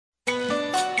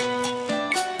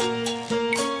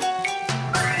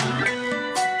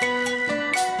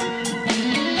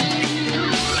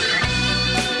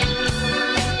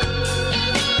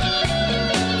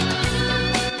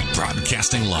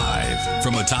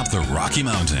atop the Rocky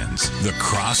Mountains, the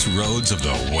crossroads of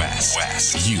the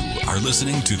West. You are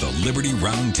listening to the Liberty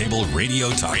Roundtable Radio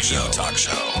Talk Show.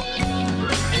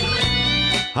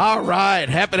 All right.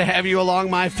 Happy to have you along,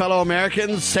 my fellow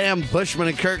Americans. Sam Bushman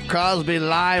and Kirk Crosby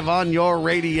live on your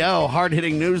radio.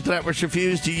 Hard-hitting news that was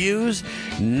refused to use.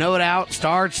 No Doubt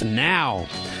starts now.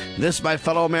 This, my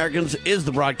fellow Americans, is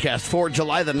the broadcast for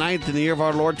July the 9th in the year of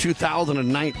our Lord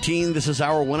 2019. This is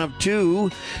our one of two,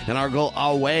 and our goal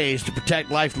always to protect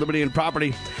life, liberty, and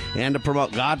property, and to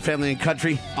promote God, family, and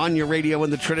country on your radio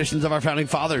and the traditions of our founding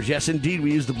fathers. Yes, indeed,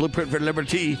 we use the blueprint for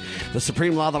liberty, the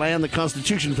supreme law of the land, the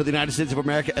Constitution for the United States of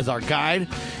America as our guide.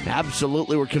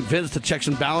 Absolutely, we're convinced the checks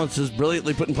and balances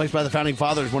brilliantly put in place by the founding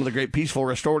fathers, one of the great peaceful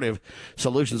restorative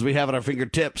solutions we have at our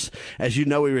fingertips. As you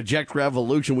know, we reject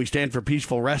revolution. We stand for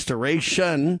peaceful restoration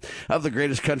of the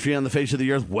greatest country on the face of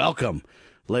the earth. Welcome,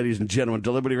 ladies and gentlemen,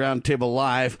 to Liberty Roundtable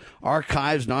Live,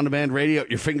 archives and on-demand radio at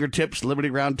your fingertips,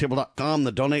 libertyroundtable.com,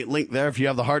 the donate link there if you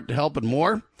have the heart to help, and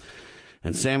more.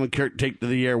 And Sam and Kurt take to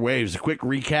the airwaves. A quick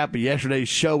recap of yesterday's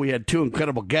show. We had two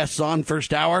incredible guests on.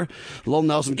 First hour, Lowell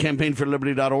Nelson,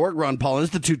 campaignforliberty.org,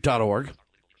 ronpaulinstitute.org.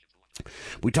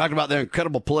 We talked about their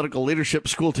incredible political leadership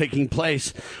school taking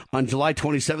place on July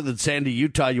 27th in Sandy,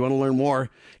 Utah. You want to learn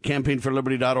more?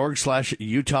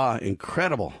 campaignforliberty.org/Utah.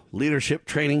 Incredible leadership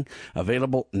training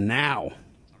available now.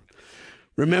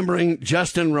 Remembering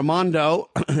Justin Raimondo,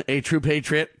 a true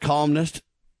patriot, columnist,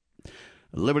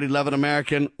 liberty-loving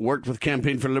American, worked with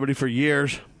Campaign for Liberty for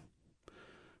years.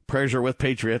 Prayers are with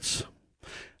patriots.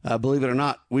 Believe it or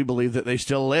not, we believe that they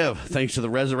still live thanks to the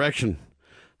resurrection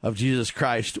of Jesus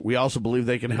Christ. We also believe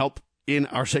they can help in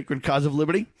our sacred cause of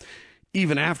liberty,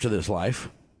 even after this life.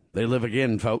 They live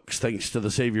again, folks, thanks to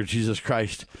the Savior Jesus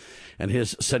Christ and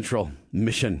his central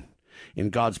mission in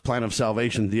God's plan of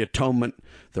salvation, the atonement,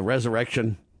 the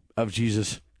resurrection of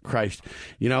Jesus Christ.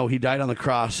 You know, he died on the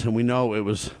cross, and we know it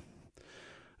was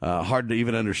hard to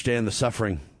even understand the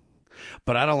suffering.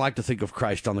 But I don't like to think of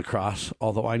Christ on the cross,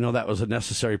 although I know that was a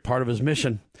necessary part of his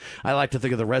mission. I like to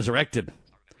think of the resurrected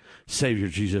Savior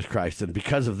Jesus Christ. And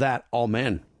because of that, all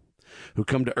men who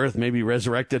come to earth may be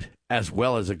resurrected as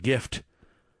well as a gift.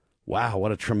 Wow,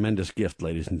 what a tremendous gift,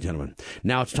 ladies and gentlemen.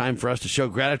 Now it's time for us to show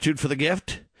gratitude for the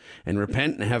gift and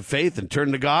repent and have faith and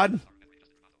turn to God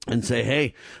and say,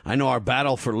 hey, I know our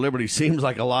battle for liberty seems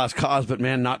like a lost cause, but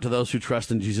man, not to those who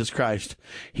trust in Jesus Christ.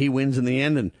 He wins in the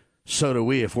end, and so do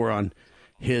we if we're on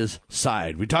his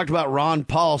side. We talked about Ron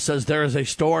Paul says there is a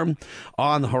storm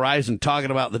on the horizon, talking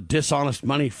about the dishonest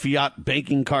money fiat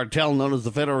banking cartel known as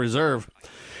the Federal Reserve.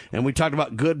 And we talked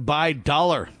about goodbye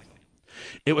dollar.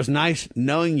 It was nice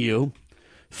knowing you.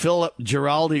 Philip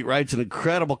Giraldi writes an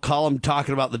incredible column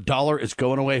talking about the dollar is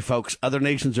going away, folks. Other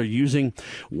nations are using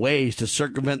ways to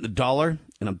circumvent the dollar,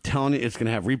 and I'm telling you, it's going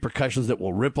to have repercussions that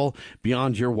will ripple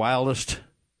beyond your wildest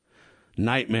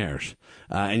nightmares.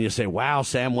 And you say, wow,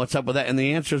 Sam, what's up with that? And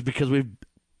the answer is because we've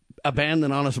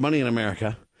abandoned honest money in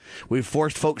America. We've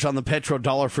forced folks on the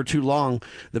petrodollar for too long.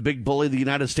 The big bully, the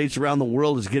United States, around the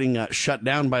world is getting shut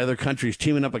down by other countries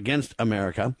teaming up against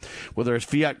America. Whether it's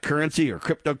fiat currency or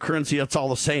cryptocurrency, it's all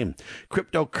the same.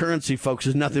 Cryptocurrency, folks,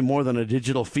 is nothing more than a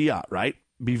digital fiat, right?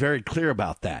 Be very clear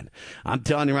about that. I'm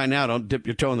telling you right now, don't dip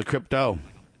your toe in the crypto.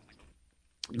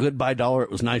 Goodbye, dollar.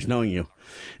 It was nice knowing you.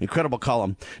 Incredible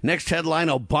column. Next headline,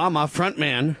 Obama,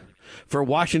 frontman for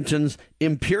Washington's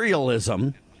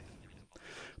imperialism.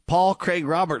 Paul Craig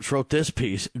Roberts wrote this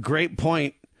piece. Great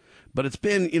point. But it's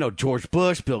been, George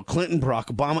Bush, Bill Clinton, Barack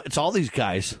Obama. It's all these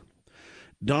guys.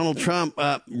 Donald Trump,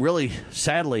 really,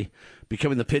 sadly,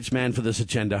 becoming the pitch man for this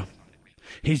agenda.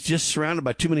 He's just surrounded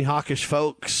by too many hawkish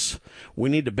folks. We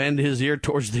need to bend his ear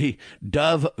towards the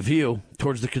dove view,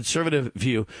 towards the conservative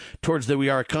view, towards that we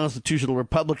are a constitutional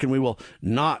republic and we will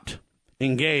not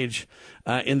engage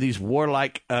in these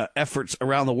warlike efforts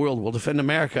around the world. We'll defend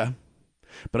America.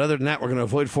 But other than that, we're going to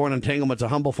avoid foreign entanglements, a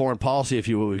humble foreign policy, if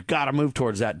you will. We've got to move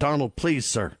towards that. Donald, please,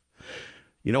 sir.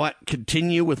 You know what?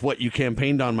 Continue with what you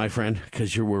campaigned on, my friend,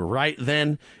 because you were right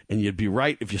then, and you'd be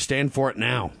right if you stand for it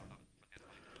now.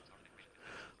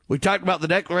 We talked about the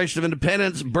Declaration of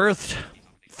Independence, birthed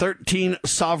 13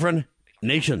 sovereign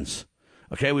nations.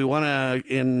 Okay, we want to,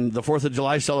 in the 4th of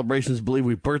July celebrations, believe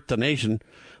we birthed a nation.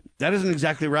 That isn't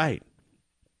exactly right.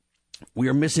 We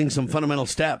are missing some fundamental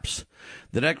steps.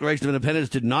 The Declaration of Independence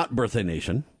did not birth a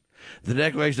nation. The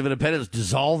Declaration of Independence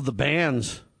dissolved the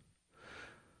bands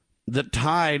that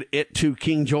tied it to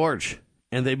King George,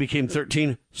 and they became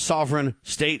 13 sovereign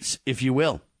states, if you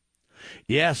will.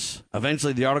 Yes,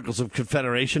 eventually the Articles of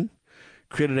Confederation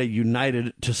created a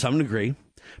united to some degree,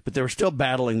 but they were still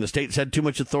battling. The states had too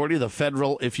much authority. The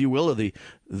federal, if you will, or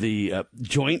the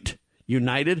joint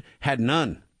United had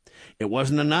none. It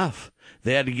wasn't enough.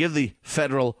 They had to give the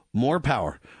federal more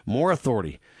power, more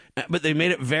authority, but they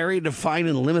made it very defined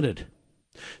and limited.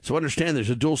 So understand there's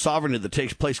a dual sovereignty that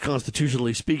takes place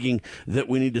constitutionally speaking that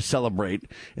we need to celebrate,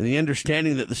 and the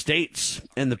understanding that the states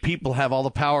and the people have all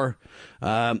the power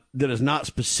that is not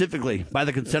specifically, by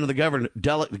the consent of the governed,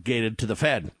 delegated to the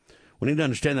Fed. We need to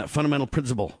understand that fundamental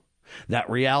principle, that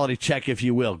reality check, if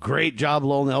you will. Great job,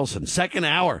 Lowell Nelson. Second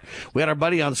hour, we had our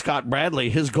buddy on, Scott Bradley.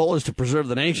 His goal is to preserve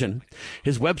the nation.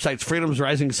 His website's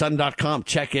freedomsrisingsun.com.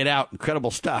 Check it out.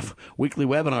 Incredible stuff. Weekly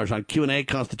webinars on Q&A,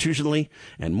 constitutionally,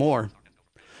 and more.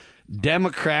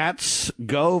 Democrats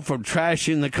go from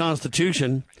trashing the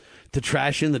Constitution to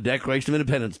trashing the Declaration of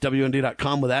Independence.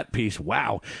 WND.com with that piece.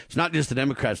 Wow. It's not just the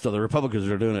Democrats, though. The Republicans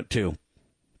are doing it, too.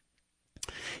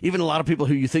 Even a lot of people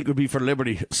who you think would be for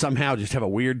liberty somehow just have a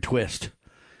weird twist.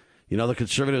 You know, the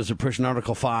conservatives are pushing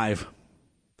Article 5.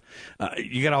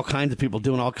 You got all kinds of people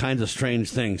doing all kinds of strange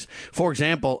things. For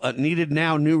example, needed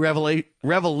now new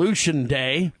Revolution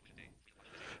Day.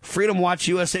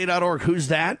 FreedomWatchUSA.org. Who's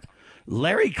that?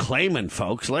 Larry Klayman,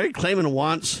 folks. Larry Klayman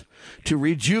wants to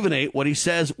rejuvenate what he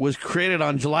says was created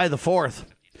on July the 4th,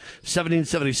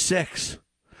 1776.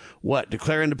 What,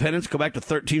 declare independence, go back to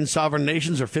 13 sovereign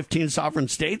nations or 15 sovereign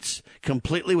states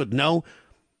completely with no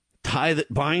tie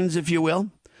that binds, if you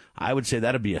will? I would say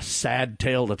that'd be a sad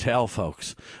tale to tell,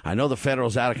 folks. I know the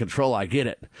federal's out of control, I get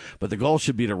it, but the goal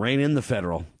should be to rein in the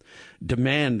federal,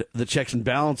 demand the checks and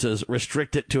balances,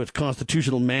 restrict it to its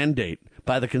constitutional mandate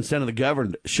by the consent of the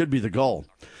governed should be the goal.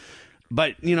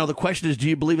 But, you know, the question is, do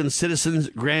you believe in citizens'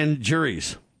 grand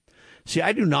juries? See,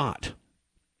 I do not,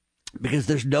 because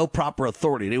there's no proper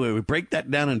authority. Anyway, we break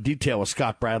that down in detail with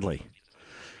Scott Bradley.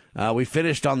 We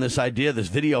finished on this idea, this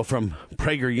video from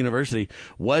Prager University.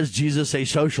 Was Jesus a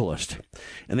socialist?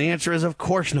 And the answer is, of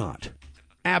course not.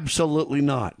 Absolutely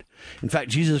not. In fact,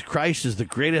 Jesus Christ is the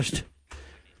greatest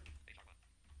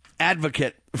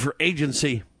advocate for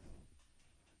agency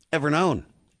ever known.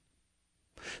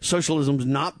 Socialism is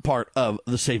not part of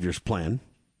the Savior's plan.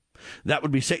 That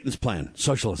would be Satan's plan.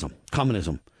 Socialism,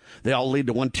 communism. They all lead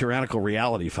to one tyrannical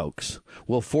reality, folks.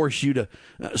 We'll force you to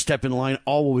step in line.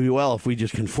 All will be well if we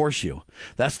just can force you.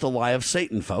 That's the lie of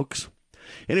Satan, folks.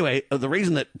 Anyway, the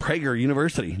reason that Prager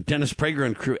University, Dennis Prager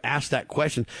and crew asked that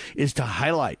question is to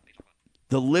highlight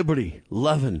the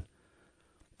liberty-loving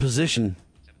position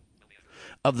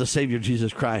of the Savior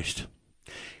Jesus Christ.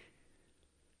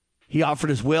 He offered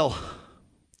his will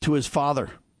to his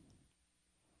Father.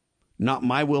 Not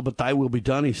my will, but thy will be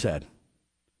done, he said.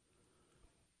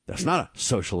 That's not a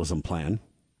socialism plan.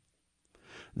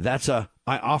 That's I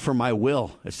offer my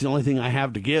will. It's the only thing I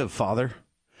have to give, Father,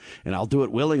 and I'll do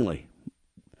it willingly.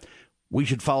 We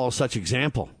should follow such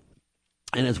example.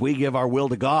 And as we give our will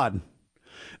to God,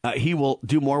 he will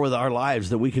do more with our lives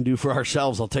than we can do for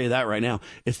ourselves. I'll tell you that right now.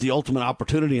 It's the ultimate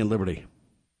opportunity in liberty.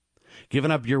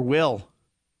 Giving up your will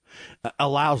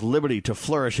allows liberty to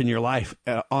flourish in your life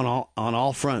on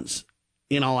all fronts,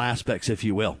 in all aspects, if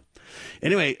you will.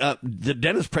 Anyway, the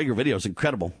Dennis Prager video is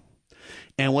incredible.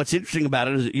 And what's interesting about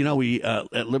it is, you know, we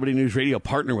at Liberty News Radio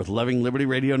partner with Loving Liberty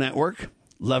Radio Network.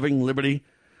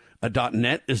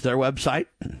 LovingLiberty.net is their website.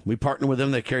 We partner with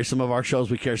them. They carry some of our shows.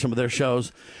 We carry some of their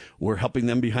shows. We're helping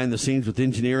them behind the scenes with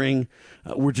engineering.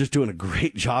 We're just doing a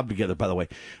great job together, by the way.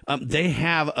 They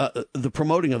have the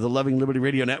promoting of the Loving Liberty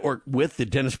Radio Network with the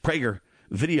Dennis Prager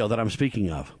video that I'm speaking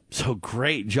of. So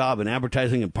great job in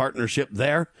advertising and partnership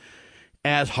there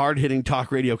as hard-hitting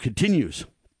talk radio continues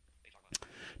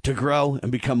to grow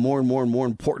and become more and more and more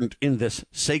important in this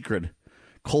sacred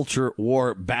culture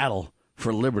war battle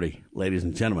for liberty, ladies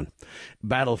and gentlemen.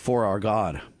 Battle for our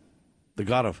God, the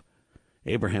God of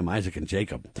Abraham, Isaac, and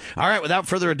Jacob. All right, without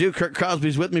further ado, Kirk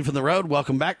Crosby's with me from the road.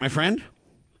 Welcome back, my friend.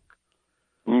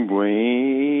 Buenos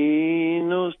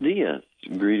dias.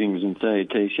 Greetings and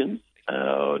salutations.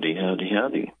 Howdy, howdy,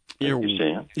 howdy.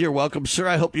 You're welcome, sir.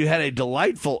 I hope you had a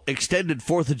delightful extended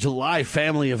 4th of July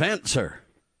family event, sir.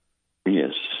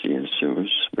 Yes, it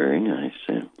was very nice.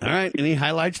 All right, any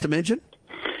highlights to mention?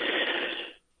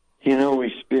 You know,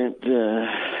 we spent,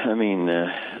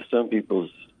 some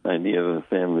people's idea of a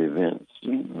family event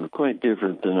is quite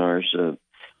different than ours,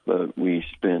 but we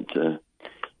spent,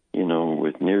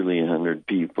 with nearly 100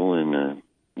 people in a,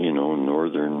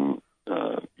 northern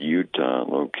Utah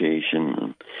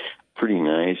location. Pretty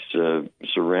nice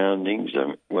surroundings,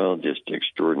 just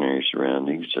extraordinary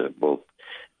surroundings, both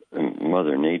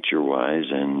Mother Nature-wise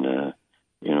and,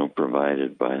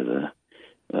 provided by the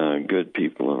good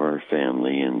people of our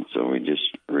family. And so we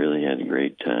just really had a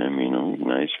great time,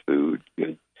 nice food,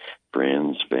 good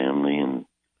friends, family, and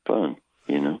fun.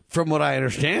 From what I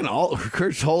understand, all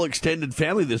Kurt's whole extended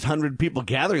family, this 100 people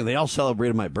gathering, they all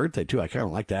celebrated my birthday, too. I kind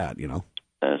of like that,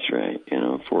 That's right.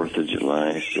 4th of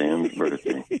July, Sam's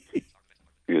birthday.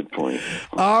 Good point.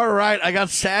 All right. I got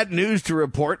sad news to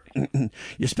report.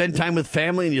 You spend time with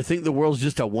family and you think the world's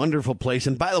just a wonderful place.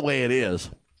 And by the way, it is,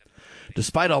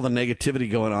 despite all the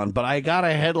negativity going on. But I got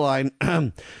a headline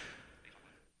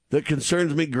that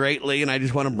concerns me greatly, and I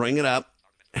just want to bring it up.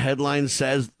 Headline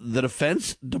says the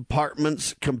Defense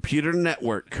Department's computer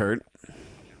network, Kurt,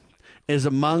 is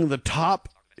among the top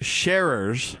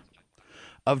sharers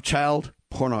of child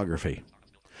pornography.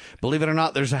 Believe it or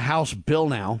not, there's a House bill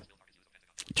now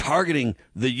targeting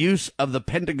the use of the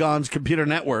Pentagon's computer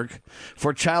network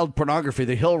for child pornography.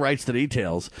 The Hill writes the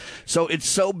details. So it's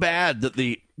so bad that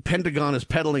the Pentagon is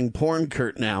peddling porn,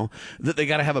 Kurt, now that they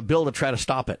got to have a bill to try to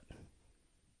stop it.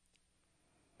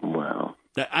 Wow.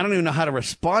 I don't even know how to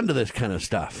respond to this kind of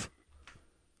stuff.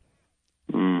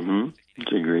 Mm-hmm.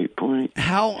 It's a great point.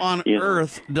 How on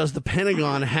earth does the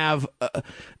Pentagon have...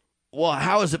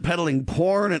 how is it peddling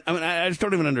porn? And I just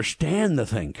don't even understand the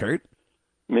thing, Kurt.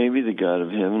 Maybe the God of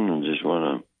heaven will just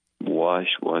want to wash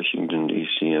Washington,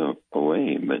 D.C.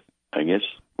 away, but I guess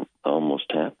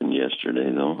almost happened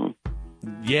yesterday, though.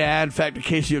 Yeah, in fact,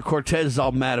 Ocasio-Cortez is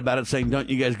all mad about it, saying, don't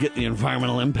you guys get the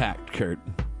environmental impact, Kurt?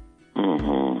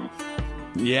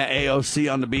 Mm-hmm. Yeah,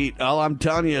 AOC on the beat. All I'm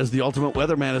telling you is the ultimate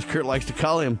weatherman, as Kurt likes to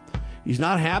call him. He's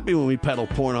not happy when we peddle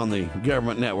porn on the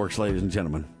government networks, ladies and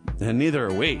gentlemen. And neither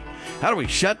are we. How do we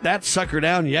shut that sucker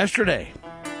down yesterday?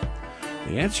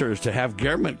 The answer is to have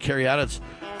government carry out its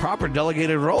proper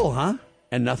delegated role, huh?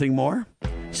 And nothing more?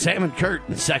 Sam and Kurt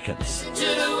in seconds.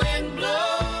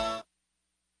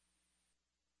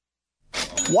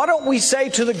 Why don't we say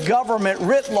to the government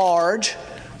writ large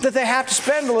that they have to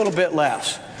spend a little bit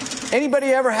less? Anybody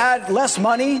ever had less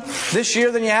money this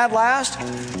year than you had last?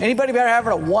 Anybody ever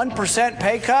having a 1%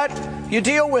 pay cut? You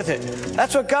deal with it.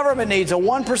 That's what government needs, a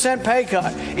 1% pay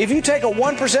cut. If you take a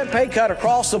 1% pay cut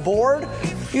across the board,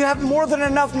 you have more than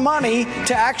enough money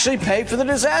to actually pay for the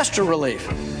disaster relief.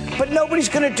 But nobody's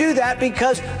going to do that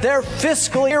because they're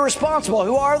fiscally irresponsible.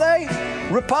 Who are they?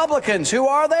 Republicans. Who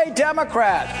are they?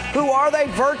 Democrats. Who are they?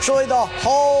 Virtually the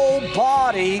whole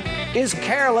body is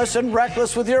careless and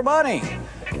reckless with your money.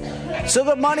 So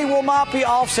the money will not be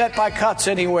offset by cuts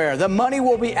anywhere. The money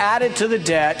will be added to the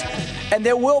debt, and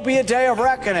there will be a day of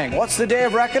reckoning. What's the day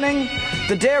of reckoning?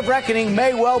 The day of reckoning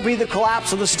may well be the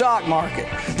collapse of the stock market.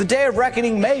 The day of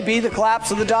reckoning may be the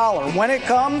collapse of the dollar. When it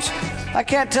comes, I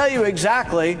can't tell you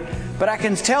exactly, but I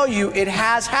can tell you it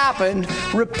has happened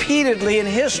repeatedly in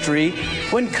history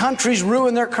when countries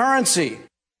ruin their currency.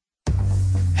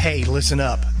 Hey, listen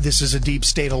up. This is a deep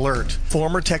state alert.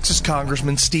 Former Texas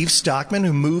Congressman Steve Stockman,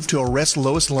 who moved to arrest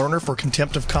Lois Lerner for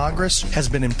contempt of Congress, has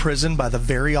been imprisoned by the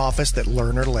very office that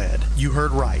Lerner led. You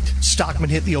heard right. Stockman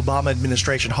hit the Obama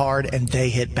administration hard, and they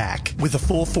hit back with the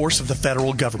full force of the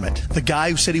federal government. The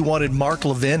guy who said he wanted Mark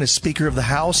Levin as Speaker of the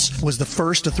House was the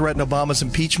first to threaten Obama's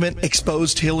impeachment,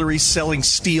 exposed Hillary selling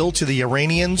steel to the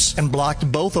Iranians, and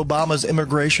blocked both Obama's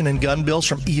immigration and gun bills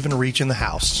from even reaching the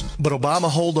House. But Obama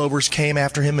holdovers came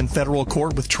after him in federal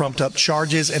court with trumped-up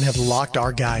charges and have locked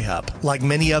our guy up. Like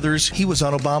many others, he was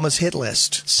on Obama's hit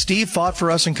list. Steve fought for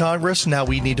us in Congress. Now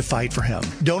we need to fight for him.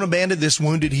 Don't abandon this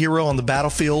wounded hero on the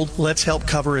battlefield. Let's help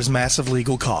cover his massive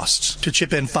legal costs. To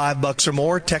chip in $5 or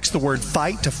more, text the word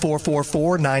FIGHT to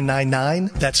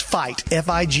 444-999. That's FIGHT,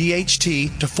 F-I-G-H-T,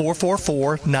 to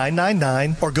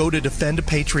 444-999, or go to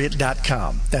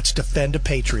defendapatriot.com. That's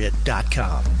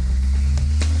defendapatriot.com.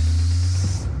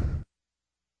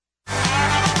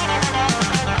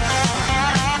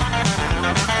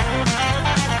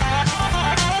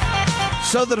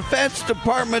 So the Defense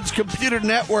Department's computer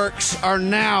networks are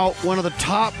now one of the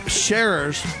top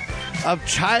sharers of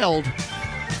child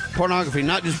pornography.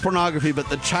 Not just pornography, but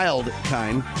the child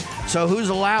kind. So who's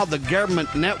allowed the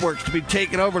government networks to be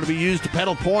taken over to be used to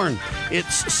peddle porn?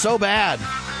 It's so bad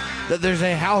that there's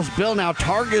a House bill now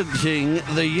targeting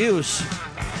the use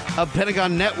of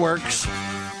Pentagon networks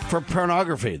for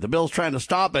pornography. The bill's trying to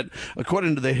stop it,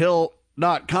 according to the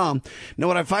Hill.com. Now,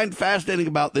 what I find fascinating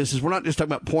about this is we're not just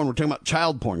talking about porn, we're talking about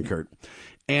child porn, Kurt.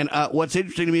 And what's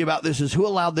interesting to me about this is who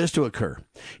allowed this to occur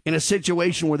in a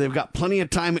situation where they've got plenty of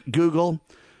time at Google,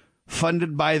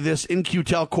 funded by this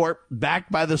In-Q-Tel Corp,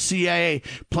 backed by the CIA,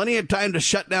 plenty of time to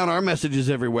shut down our messages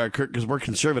everywhere, Kurt, because we're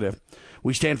conservative.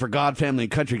 We stand for God, family,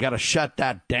 and country. Got to shut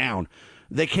that down.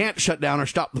 They can't shut down or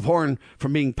stop the porn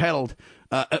from being peddled,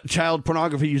 child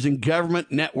pornography, using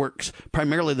government networks,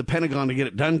 primarily the Pentagon, to get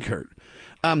it done, Kurt.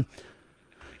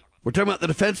 We're talking about the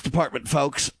Defense Department,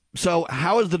 folks. So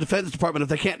how is the Defense Department, if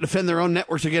they can't defend their own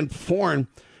networks against porn,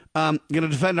 going to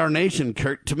defend our nation,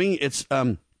 Kurt. To me, it's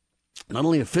not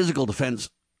only a physical defense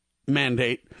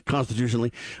mandate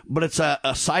constitutionally, but it's a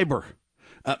cyber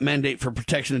mandate for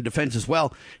protection and defense as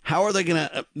well. How are they going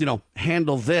to,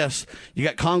 handle this? You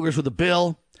got Congress with a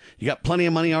bill. You got plenty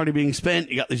of money already being spent.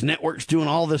 You got these networks doing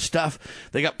all this stuff.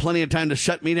 They got plenty of time to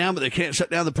shut me down, but they can't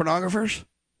shut down the pornographers,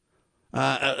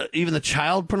 even the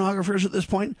child pornographers at this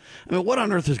point. I mean, what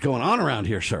on earth is going on around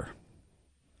here, sir?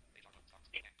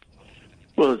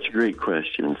 Well, it's a great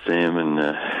question, Sam. And,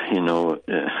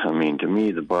 to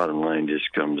me, the bottom line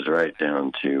just comes right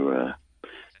down to,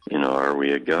 are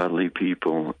we a godly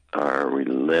people? Are we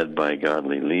led by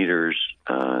godly leaders?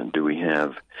 Do we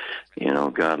have,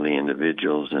 godly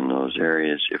individuals in those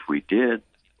areas? If we did,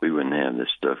 we wouldn't have this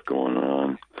stuff going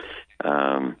on.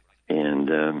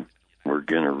 We're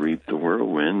going to reap the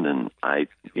whirlwind. And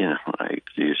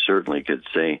you certainly could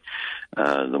say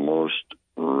the most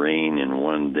rain in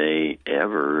one day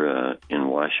ever in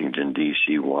Washington,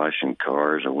 D.C., washing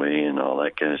cars away and all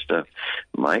that kind of stuff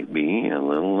might be a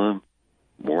little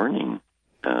warning,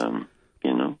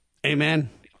 Amen.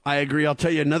 I agree. I'll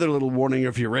tell you another little warning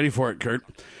if you're ready for it, Kurt.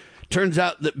 Turns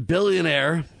out that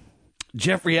billionaire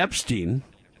Jeffrey Epstein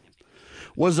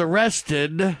was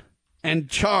arrested and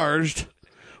charged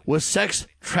with sex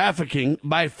trafficking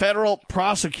by federal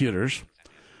prosecutors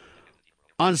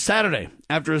on Saturday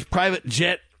after his private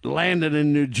jet landed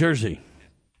in New Jersey.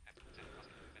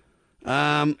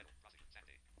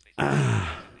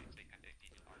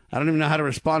 I don't even know how to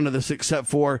respond to this except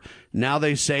for now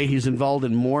they say he's involved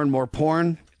in more and more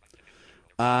porn.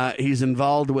 He's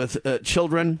involved with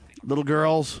children, little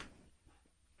girls,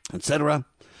 etc.,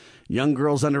 young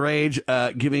girls underage,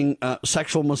 giving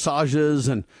sexual massages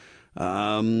and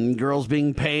girls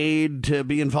being paid to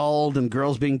be involved and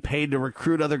girls being paid to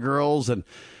recruit other girls. And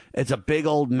it's a big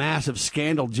old massive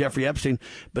scandal, Jeffrey Epstein.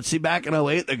 But see, back in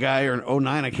 2008, the guy, or in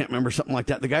 2009, I can't remember, something like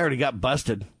that, the guy already got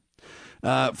busted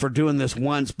for doing this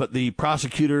once, but the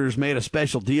prosecutors made a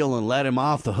special deal and let him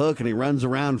off the hook, and he runs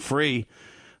around free.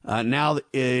 Now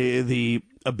the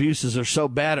abuses are so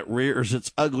bad it rears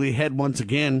its ugly head once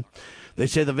again. They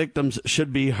say the victims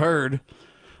should be heard.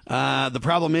 The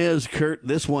problem is, Kurt,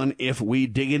 this one, if we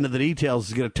dig into the details,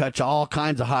 is going to touch all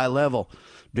kinds of high-level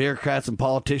bureaucrats and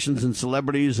politicians and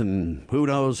celebrities and who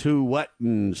knows who, what,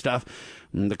 and stuff.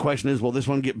 And the question is, will this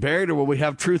one get buried, or will we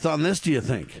have truth on this, do you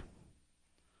think?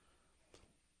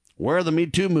 Where are the Me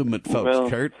Too movement folks,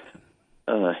 Kurt?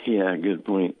 Yeah, good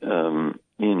point.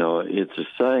 It's a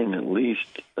sign at least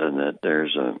that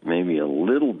there's maybe a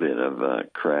little bit of a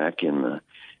crack in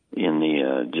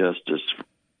the justice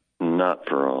not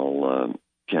for all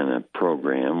kind of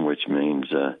program, which means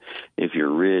if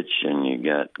you're rich and you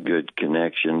got good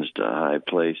connections to high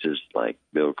places like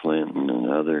Bill Clinton and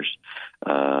others,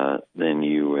 then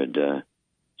you would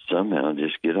somehow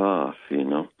just get off,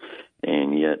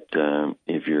 And yet,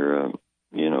 if you're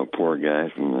a poor guy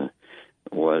from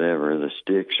the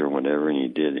sticks or whatever, and you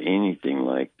did anything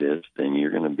like this, then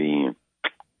you're going to be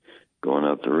going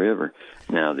up the river.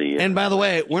 Now and by the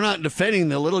way, we're not defending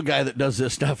the little guy that does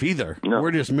this stuff either. No. We're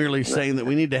just merely saying that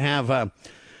we need to have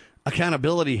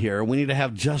accountability here. We need to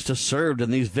have justice served,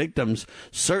 and these victims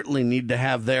certainly need to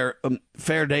have their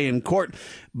fair day in court.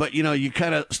 But you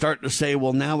kind of start to say,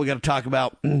 well, now we got to talk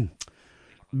about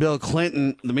Bill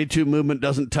Clinton. The Me Too movement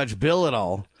doesn't touch Bill at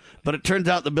all. But it turns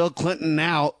out that Bill Clinton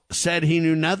now said he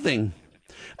knew nothing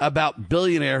about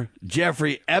billionaire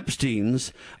Jeffrey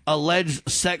Epstein's alleged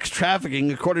sex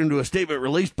trafficking, according to a statement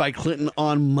released by Clinton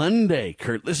on Monday,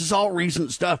 Kurt. This is all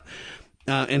recent stuff.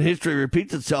 And history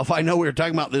repeats itself. I know we were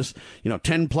talking about this,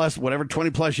 10 plus, 20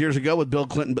 plus years ago with Bill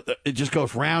Clinton, but it just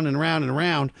goes round and round and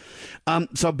round.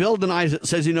 So Bill denies it,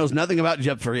 says he knows nothing about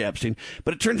Jeffrey Epstein,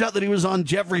 but it turns out that he was on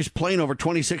Jeffrey's plane over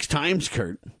 26 times,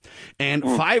 Kurt. And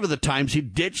 5 of the times he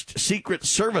ditched Secret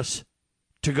Service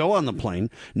to go on the plane.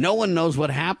 No one knows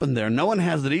what happened there. No one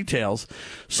has the details.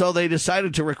 So they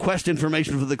decided to request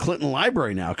information from the Clinton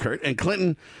Library now, Kurt. And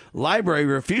Clinton Library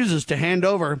refuses to hand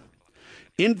over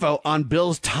info on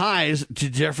Bill's ties to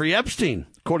Jeffrey Epstein,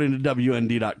 according to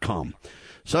WND.com.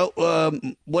 So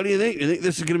what do you think? You think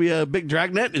this is going to be a big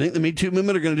dragnet? You think the Me Too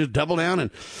movement are going to just double down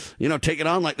and, take it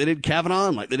on like they did Kavanaugh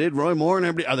and like they did Roy Moore and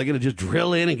everybody? Are they going to just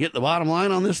drill in and get the bottom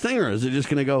line on this thing, or is it just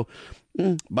going to go,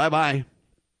 bye-bye?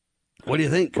 What do you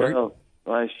think, Kurt? Well,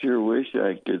 I sure wish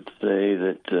I could say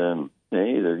that,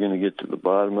 hey, they're going to get to the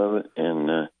bottom of it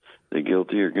and the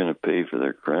guilty are going to pay for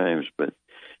their crimes. But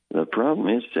the problem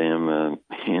is, Sam,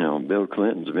 Bill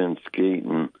Clinton's been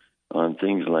skating on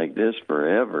things like this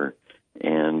forever.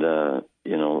 And,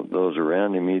 those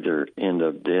around him either end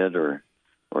up dead or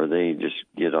they just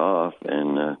get off.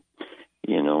 And,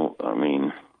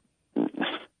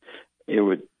 it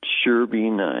would sure be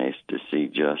nice to see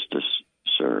justice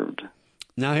served.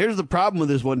 Now, here's the problem with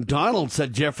this one. Donald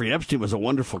said Jeffrey Epstein was a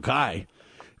wonderful guy,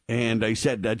 and he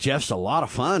said Jeff's a lot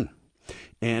of fun.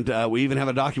 And we even have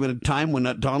a documented time when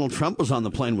Donald Trump was on the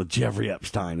plane with Jeffrey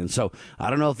Epstein. And so I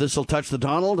don't know if this will touch the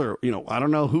Donald or, I don't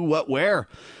know who, what, where.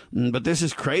 But this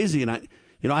is crazy. And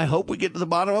I hope we get to the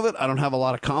bottom of it. I don't have a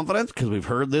lot of confidence because we've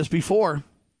heard this before.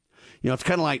 It's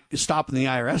kind of like stopping the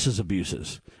IRS's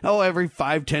abuses. Oh, every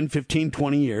 5, 10, 15,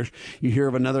 20 years, you hear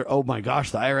of another, oh my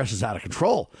gosh, the IRS is out of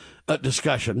control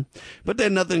discussion. But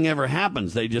then nothing ever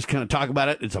happens. They just kind of talk about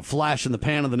it. It's a flash in the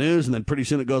pan of the news, and then pretty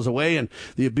soon it goes away, and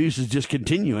the abuses just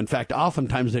continue. In fact,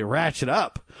 oftentimes they ratchet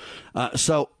up.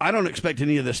 So I don't expect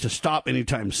any of this to stop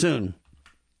anytime soon.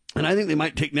 And I think they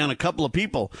might take down a couple of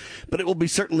people, but it will be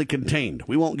certainly contained.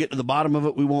 We won't get to the bottom of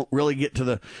it. We won't really get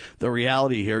to the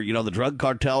reality here. The drug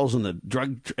cartels and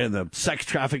the sex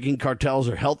trafficking cartels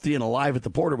are healthy and alive at the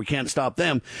border. We can't stop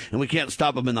them, and we can't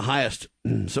stop them in the highest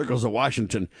circles of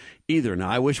Washington either. Now,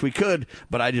 I wish we could,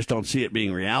 but I just don't see it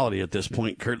being reality at this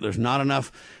point, Kurt. There's not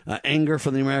enough anger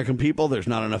from the American people. There's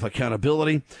not enough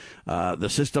accountability. The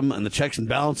system and the checks and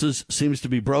balances seems to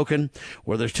be broken,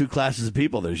 where there's two classes of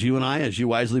people. There's you and I, as you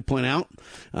wisely point out.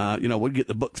 We'd get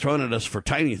the book thrown at us for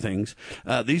tiny things.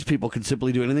 These people can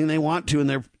simply do anything they want to, and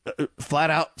they're flat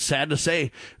out, sad to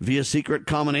say, via secret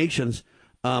combinations.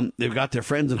 They've got their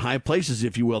friends in high places,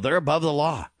 if you will. They're above the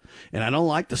law. And I don't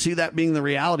like to see that being the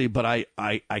reality, but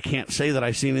I can't say that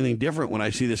I see anything different when I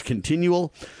see this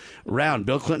continual round.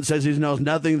 Bill Clinton says he knows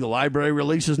nothing. The library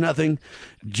releases nothing.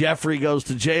 Jeffrey goes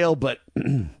to jail, but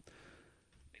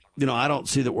I don't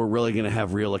see that we're really going to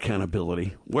have real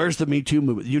accountability. Where's the Me Too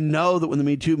movement? You know that when the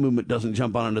Me Too movement doesn't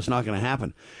jump on it, it's not going to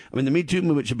happen. I mean, the Me Too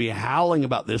movement should be howling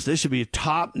about this. This should be a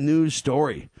top news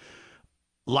story,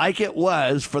 like it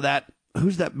was for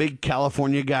who's that big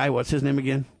California guy? What's his name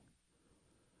again?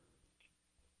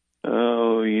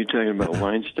 Oh, you talking about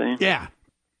Weinstein? Yeah.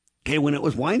 Okay, when it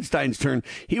was Weinstein's turn,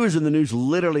 he was in the news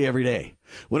literally every day.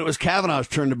 When it was Kavanaugh's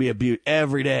turn to be abused,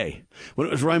 every day. When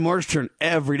it was Roy Moore's turn,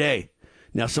 every day.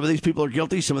 Now, some of these people are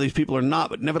guilty, some of these people are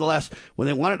not, but nevertheless, when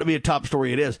they want it to be a top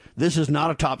story, it is. This is not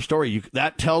a top story.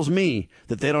 That tells me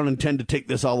that they don't intend to take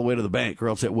this all the way to the bank, or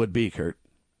else it would be, Kurt.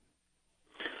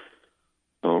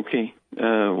 Okay.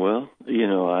 Well,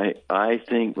 I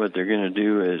think what they're going to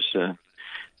do is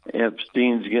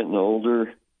Epstein's getting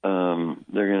older.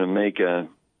 They're going to make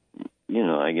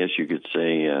I guess you could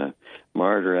say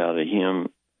martyr out of him,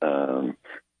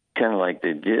 kind of like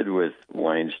they did with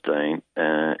Weinstein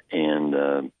and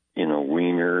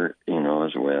Weiner,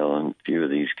 as well, and a few of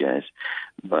these guys.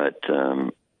 But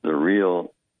the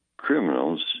real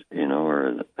criminals,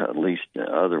 or at least the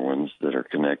other ones that are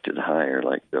connected higher,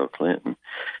 like Bill Clinton,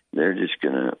 they're just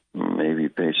going to maybe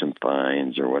pay some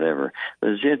fines or whatever.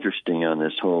 But it's interesting on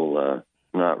this whole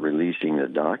not releasing the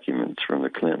documents from the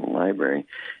Clinton library.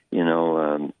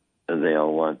 They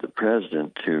all want the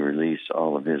president to release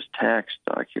all of his tax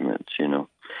documents, and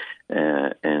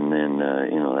then,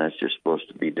 that's just supposed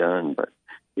to be done. But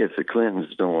if the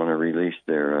Clintons don't want to release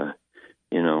their,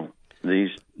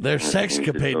 their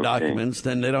sexcapade documents,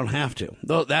 then they don't have to.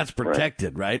 Though that's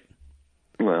protected, right?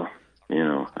 Well,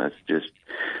 that's just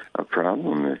a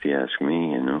problem if you ask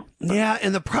me, Yeah,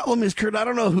 and the problem is, Kurt, I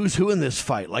don't know who's who in this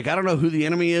fight. Like, I don't know who the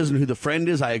enemy is and who the friend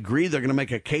is. I agree they're going to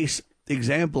make a case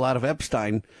example out of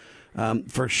Epstein,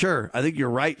 for sure. I think you're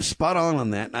right, spot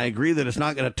on that. And I agree that it's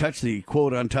not going to touch the,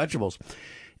 quote, untouchables.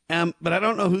 But I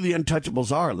don't know who the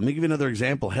untouchables are. Let me give you another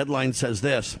example. Headline says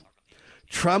this: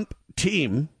 Trump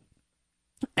team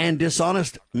and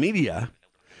dishonest media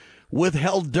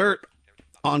withheld dirt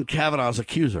on Kavanaugh's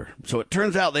accuser. So it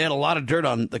turns out they had a lot of dirt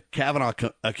on the Kavanaugh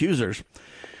accusers.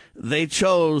 They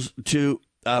chose to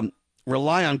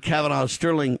rely on Kavanaugh's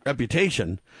sterling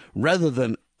reputation rather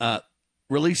than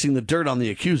releasing the dirt on the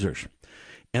accusers.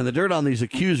 And the dirt on these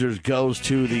accusers goes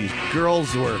to these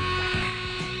girls who were,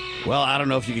 well, I don't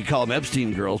know if you could call them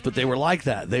Epstein girls, but they were like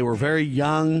that. They were very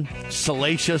young,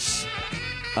 salacious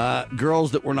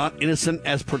girls that were not innocent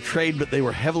as portrayed, but they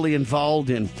were heavily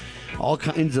involved in all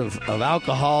kinds of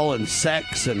alcohol and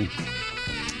sex. And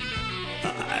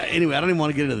anyway, I don't even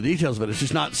want to get into the details, but it's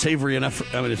just not savory enough.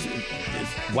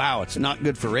 It's not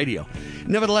good for radio.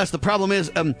 Nevertheless, the problem is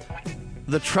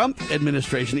the Trump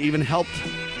administration even helped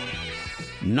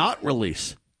not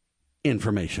release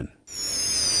information.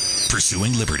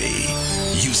 Pursuing liberty,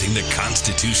 using the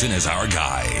Constitution as our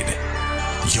guide.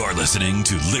 You're listening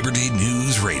to Liberty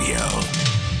News Radio.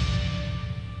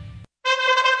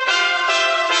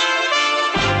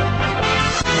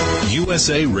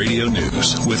 USA Radio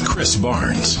News with Chris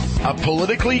Barnes. A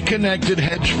politically connected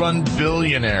hedge fund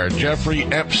billionaire, Jeffrey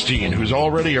Epstein, who's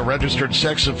already a registered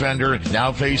sex offender,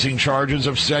 now facing charges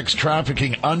of sex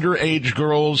trafficking underage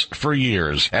girls for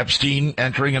years. Epstein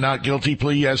entering a not guilty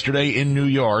plea yesterday in New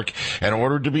York and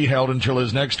ordered to be held until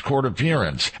his next court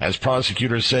appearance, as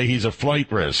prosecutors say he's a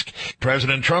flight risk.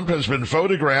 President Trump has been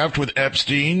photographed with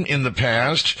Epstein in the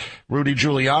past. Rudy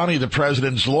Giuliani, the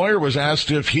president's lawyer, was asked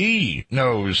if he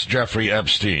knows Jeffrey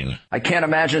Epstein. I can't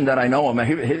imagine that I know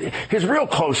him. His real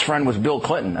close friend was Bill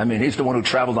Clinton. I mean, he's the one who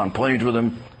traveled on planes with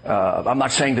him. I'm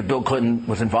not saying that Bill Clinton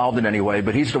was involved in any way,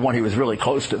 but he's the one he was really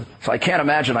close to. So I can't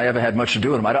imagine I ever had much to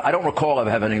do with him. I don't recall ever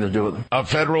having anything to do with him. A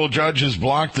federal judge has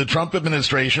blocked the Trump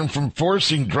administration from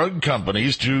forcing drug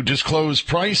companies to disclose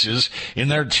prices in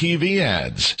their TV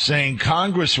ads, saying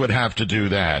Congress would have to do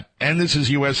that. And this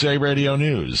is USA Radio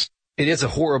News. It is a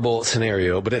horrible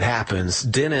scenario, but it happens.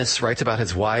 Dennis writes about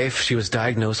his wife. She was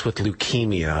diagnosed with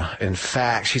leukemia. In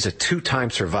fact, she's a 2-time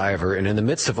survivor. And in the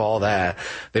midst of all that,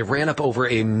 they ran up over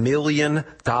 $1 million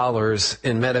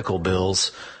in medical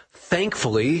bills.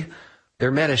 Thankfully, they're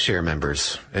Medi-Share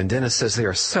members. And Dennis says they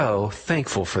are so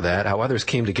thankful for that, how others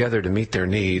came together to meet their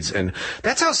needs. And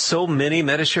that's how so many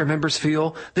Medi-Share members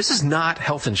feel. This is not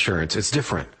health insurance. It's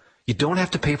different. You don't have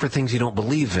to pay for things you don't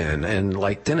believe in. And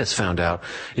like Dennis found out,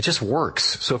 it just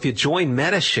works. So if you join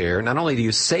Medi-Share, not only do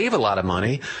you save a lot of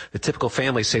money, the typical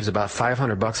family saves about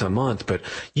 $500 a month, but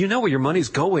you know where your money's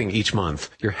going each month.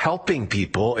 You're helping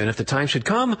people. And if the time should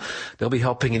come, they'll be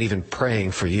helping and even praying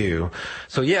for you.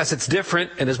 So yes, it's different.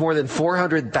 And as more than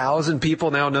 400,000 people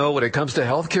now know when it comes to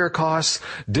healthcare costs,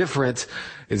 different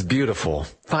is beautiful.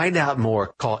 Find out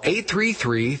more. Call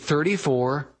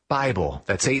 833-34 Bible.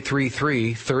 That's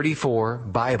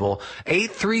 833-34-BIBLE.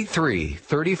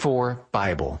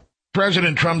 833-34-BIBLE.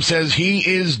 President Trump says he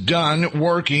is done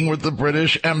working with the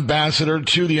British ambassador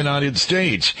to the United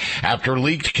States after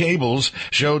leaked cables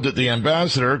showed that the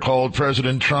ambassador called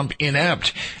President Trump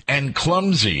inept and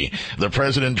clumsy. The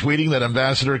president tweeting that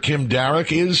Ambassador Kim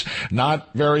Darroch is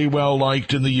not very well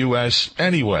liked in the U.S.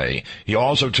 anyway. He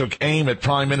also took aim at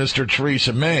Prime Minister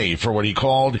Theresa May for what he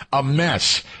called a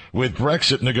mess with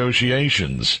Brexit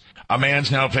negotiations. A man's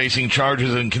now facing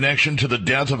charges in connection to the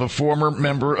death of a former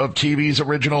member of TV's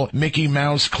original Mickey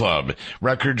Mouse Club.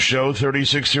 Records show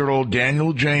 36-year-old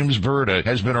Daniel James Berta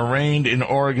has been arraigned in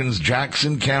Oregon's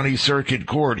Jackson County Circuit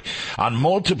Court on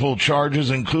multiple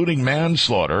charges, including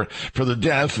manslaughter, for the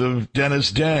death of Dennis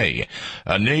Day.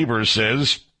 A neighbor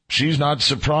says she's not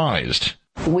surprised.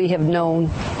 We have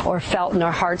known or felt in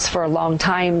our hearts for a long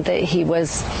time that he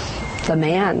was the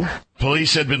man.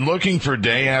 Police had been looking for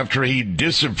Day after he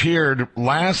disappeared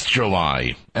last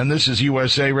July. And this is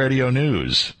USA Radio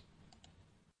News.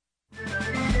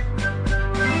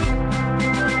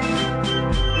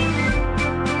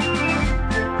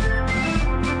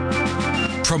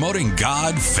 Promoting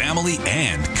God, family,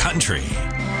 and country.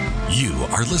 You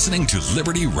are listening to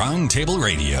Liberty Roundtable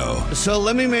Radio. So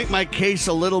let me make my case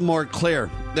a little more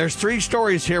clear. There's 3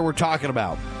 stories here we're talking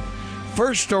about.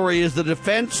 First story is the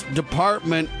Defense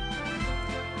Department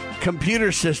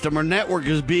computer system or network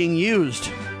is being used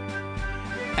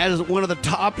as one of the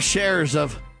top shares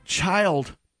of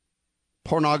child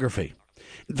pornography.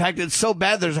 In fact, it's so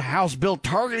bad there's a House bill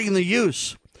targeting the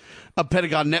use of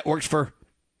Pentagon networks for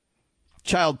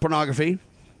child pornography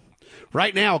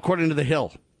right now, according to The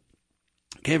Hill.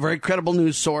 Okay, very credible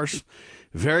news source.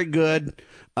 Very good.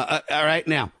 All right,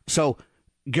 now, so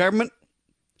government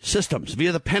systems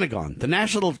via the Pentagon, the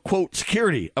national, quote,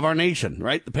 security of our nation,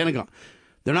 right? The Pentagon.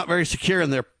 They're not very secure in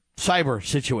their cyber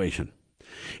situation.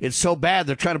 It's so bad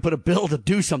they're trying to put a bill to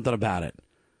do something about it.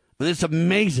 And it's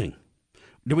amazing.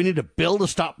 Do we need a bill to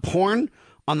stop porn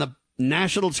on the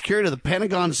national security of the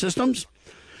Pentagon systems?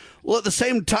 Well, at the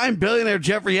same time, billionaire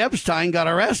Jeffrey Epstein got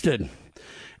arrested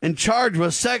and charged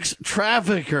with sex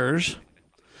trafficking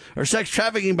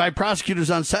by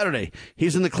prosecutors on Saturday.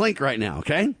 He's in the clink right now,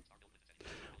 okay?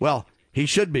 Well, he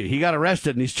should be. He got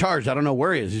arrested and he's charged. I don't know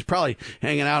where he is. He's probably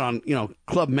hanging out on,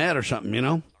 Club Med or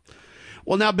something,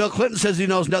 Well, now Bill Clinton says he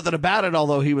knows nothing about it,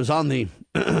 although he was on the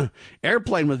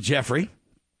airplane with Jeffrey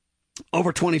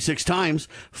over 26 times.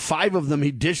 5 of them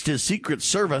he ditched his Secret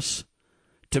Service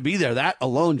to be there. That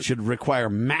alone should require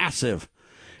massive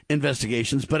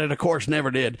investigations, but it, of course,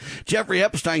 never did. Jeffrey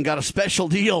Epstein got a special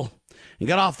deal and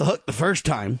got off the hook the first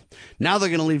time. Now they're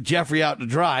going to leave Jeffrey out to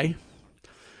dry.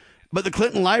 But the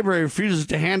Clinton Library refuses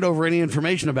to hand over any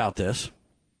information about this.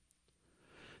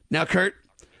 Now, Kurt,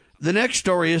 the next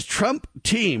story is Trump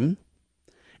team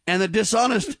and the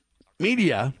dishonest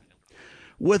media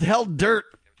withheld dirt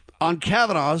on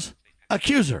Kavanaugh's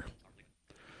accuser.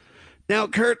 Now,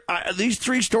 Kurt, these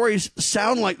three stories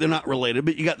sound like they're not related,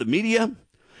 but you got the media,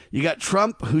 you got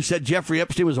Trump, who said Jeffrey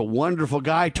Epstein was a wonderful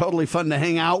guy, totally fun to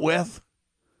hang out with.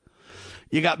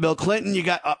 You got Bill Clinton, you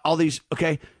got all these.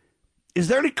 Okay, is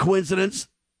there any coincidence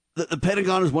that the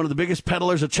Pentagon is one of the biggest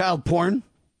peddlers of child porn?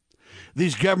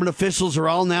 These government officials are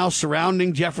all now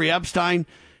surrounding Jeffrey Epstein,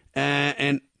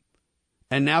 and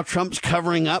now Trump's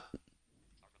covering up,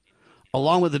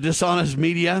 along with the dishonest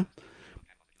media,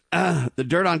 the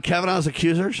dirt on Kavanaugh's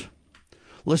accusers.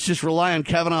 Let's just rely on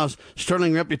Kavanaugh's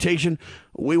sterling reputation.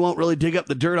 We won't really dig up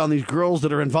the dirt on these girls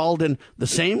that are involved in the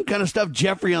same kind of stuff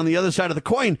Jeffrey on the other side of the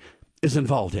coin is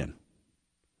involved in.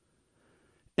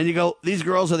 And you go, these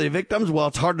girls, are they victims? Well,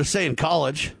 it's hard to say in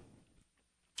college.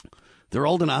 They're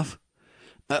old enough.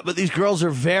 But these girls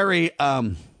are very,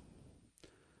 well,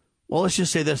 let's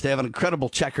just say this. They have an incredible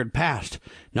checkered past.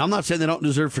 Now, I'm not saying they don't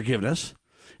deserve forgiveness.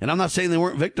 And I'm not saying they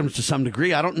weren't victims to some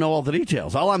degree. I don't know all the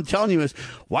details. All I'm telling you is,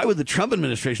 why would the Trump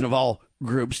administration of all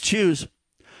groups choose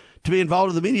to be involved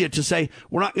in the media to say,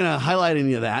 we're not going to highlight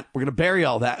any of that, we're going to bury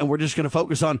all that, and we're just going to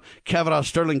focus on Kavanaugh's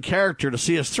sterling character to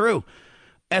see us through?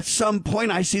 At some point,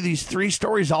 I see these three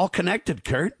stories all connected,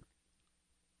 Kurt.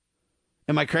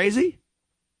 Am I crazy?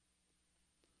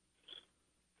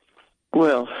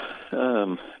 Well, they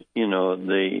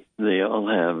all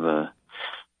have,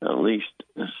 at least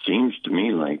it seems to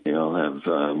me like they all have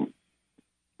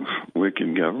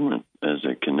wicked government as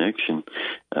a connection.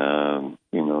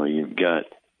 You've got,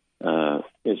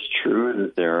 it's true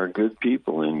that there are good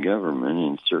people in government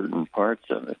in certain parts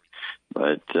of it.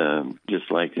 But just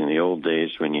like in the old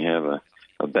days when you have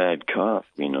a bad cop,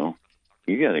 you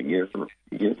got to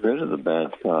get rid of the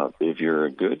bad cop. If you're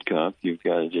a good cop, you've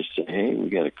got to just say, hey, we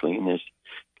got to clean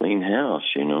house,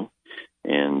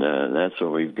 And that's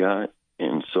what we've got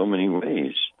in so many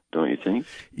ways, don't you think?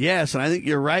 Yes, and I think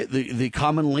you're right. The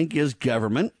common link is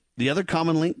government. The other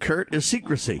common link, Kurt, is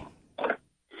secrecy.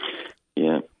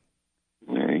 Yeah.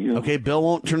 There you go. Okay, Bill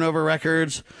won't turn over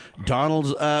records.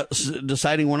 Donald's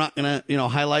deciding we're not going to,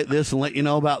 highlight this and let you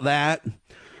know about that.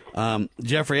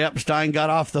 Jeffrey Epstein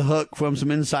got off the hook from some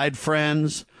inside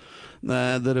friends.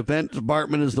 The Defense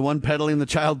Department is the one peddling the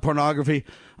child pornography.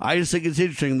 I just think it's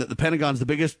interesting that the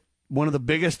Pentagon's one of the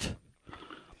biggest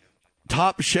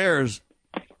top shares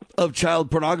of child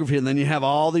pornography, and then you have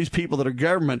all these people that are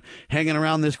government hanging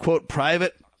around this, quote,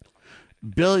 private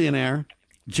billionaire,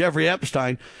 Jeffrey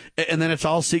Epstein, and then it's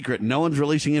all secret. No one's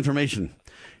releasing information.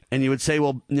 And you would say,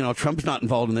 well, Trump's not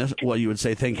involved in this. Well, you would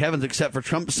say, thank heavens, except for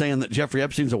Trump saying that Jeffrey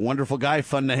Epstein's a wonderful guy,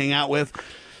 fun to hang out with.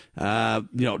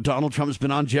 Donald Trump's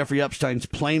been on Jeffrey Epstein's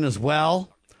plane as well.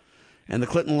 And the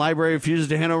Clinton Library refuses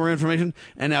to hand over information.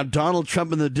 And now Donald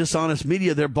Trump and the dishonest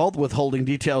media, they're both withholding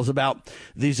details about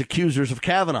these accusers of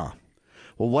Kavanaugh.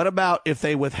 Well, what about if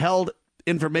they withheld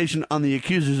information on the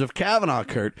accusers of Kavanaugh,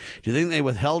 Kurt? Do you think they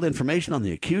withheld information on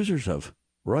the accusers of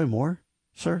Roy Moore,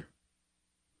 sir?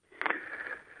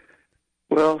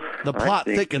 Well, the plot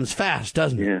thickens fast,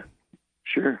 doesn't it? Yeah,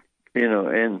 sure.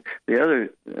 And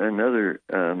another,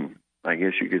 I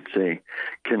guess you could say,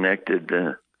 connected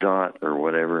dot or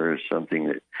whatever, is something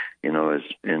that, is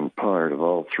in part of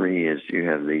all three, is you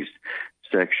have these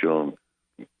sexual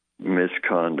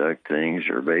misconduct things,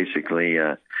 or basically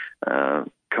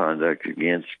conduct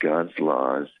against God's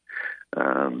laws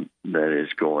that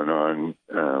is going on.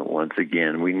 Once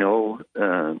again, we know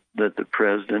that the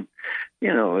president,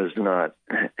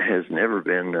 has never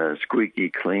been squeaky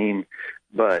clean,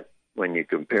 but when you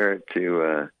compare it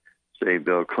to, say,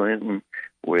 Bill Clinton,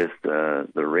 with the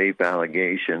rape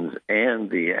allegations and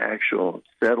the actual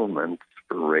settlements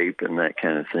for rape and that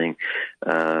kind of thing,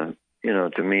 to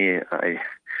me,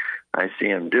 I see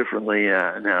him differently.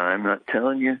 Now, I'm not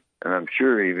telling you, and I'm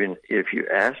sure even if you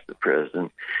ask the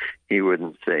president, he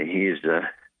wouldn't say he's,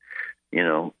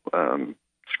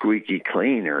 squeaky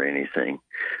clean or anything.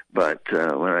 But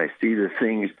when I see the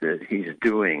things that he's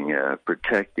doing,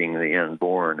 protecting the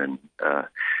unborn and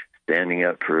standing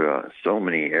up for so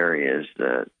many areas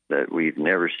that we've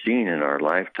never seen in our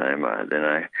lifetime,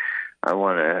 then I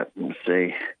want to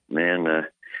say, man,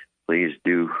 please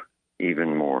do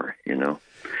even more,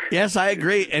 Yes, I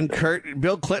agree. And Kurt,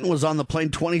 Bill Clinton was on the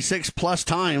plane 26 plus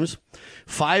times.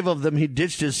 5 of them, he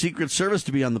ditched his Secret Service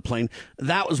to be on the plane.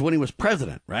 That was when he was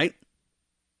president, right?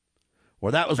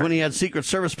 Or that was when he had Secret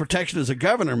Service protection as a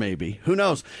governor, maybe. Who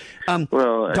knows?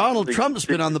 Donald Trump's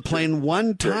been on the plane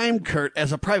one time, Kurt,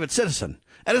 as a private citizen.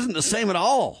 That isn't the same at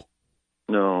all.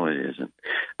 No, it isn't.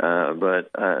 But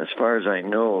as far as I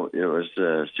know, it was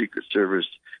Secret Service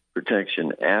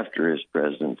protection after his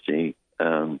presidency.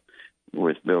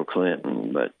 with Bill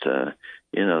Clinton, but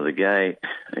the guy.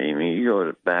 I mean, you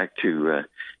go back to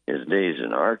his days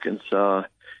in Arkansas.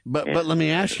 But let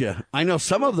me ask you. I know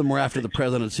some of them were after the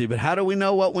presidency, but how do we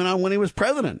know what went on when he was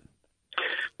president?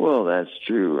 Well, that's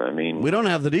true. I mean, we don't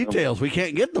have the details. We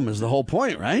can't get them. Is the whole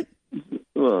point, right?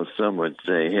 Well, some would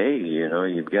say, hey,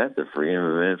 you've got the Freedom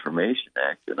of Information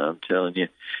Act, and I'm telling you,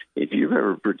 if you've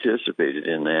ever participated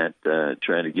in that,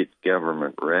 trying to get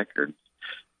government records,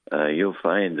 you'll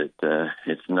find that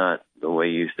it's not the way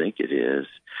you think it is.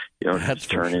 You don't just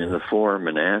turn in the form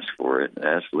and ask for it.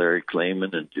 Ask Larry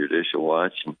Klayman and Judicial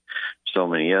Watch and so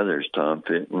many others, Tom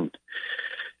Fitton.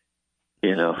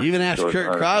 Even ask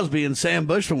Kurt Crosby and Sam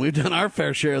Bushman. We've done our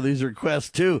fair share of these requests,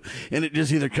 too. And it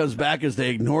just either comes back as they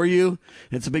ignore you.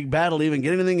 It's a big battle to even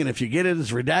get anything. And if you get it,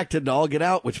 it's redacted to all get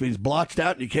out, which means blotched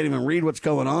out. And you can't even read what's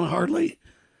going on hardly.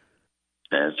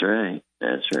 That's right.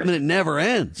 I mean, it never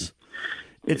ends.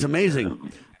 It's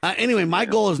amazing. Anyway, my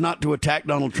goal is not to attack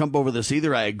Donald Trump over this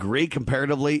either. I agree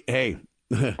comparatively. Hey,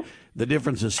 the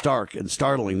difference is stark and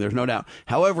startling. There's no doubt.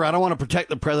 However, I don't want to protect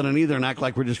the president either and act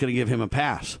like we're just going to give him a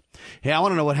pass. Hey, I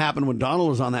want to know what happened when Donald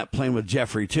was on that plane with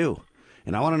Jeffrey, too.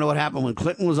 And I want to know what happened when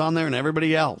Clinton was on there and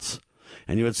everybody else.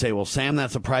 And you would say, well, Sam,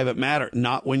 that's a private matter.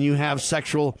 Not when you have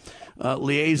sexual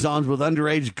liaisons with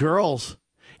underage girls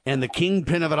and the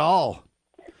kingpin of it all.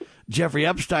 Jeffrey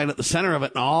Epstein at the center of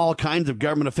it and all kinds of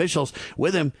government officials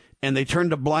with him. And they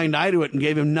turned a blind eye to it and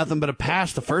gave him nothing but a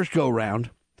pass the first go round.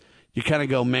 You kind of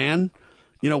go, man,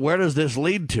 where does this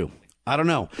lead to? I don't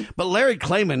know. But Larry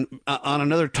Klayman, on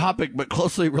another topic, but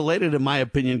closely related, in my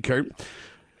opinion, Kurt.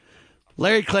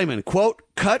 Larry Klayman, quote,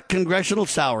 cut congressional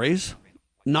salaries,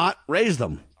 not raise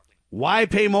them. Why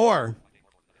pay more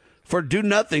for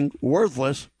do-nothing,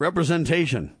 worthless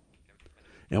representation?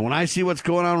 And when I see what's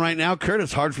going on right now, Kurt,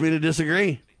 it's hard for me to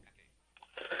disagree.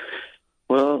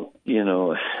 Well,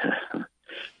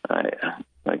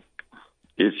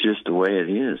 it's just the way it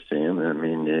is, Sam. I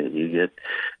mean, you get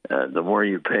the more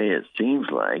you pay, it seems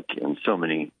like, in so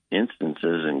many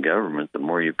instances in government, the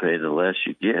more you pay, the less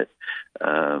you get.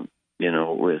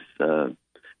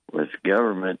 With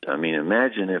government, I mean,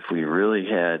 imagine if we really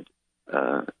had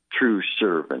true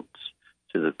servants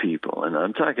to the people. And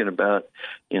I'm talking about,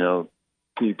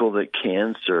 people that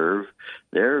can serve.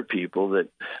 There are people that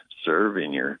serve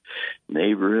in your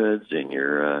neighborhoods, in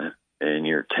your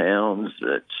towns,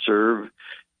 that serve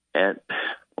at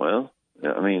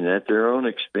their own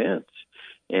expense.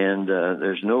 And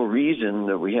there's no reason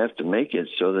that we have to make it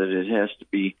so that it has to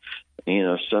be,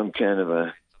 some kind of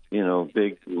a,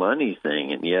 big money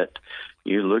thing. And yet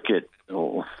you look at,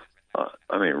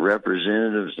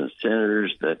 representatives and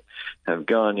senators that have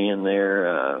gone in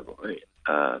there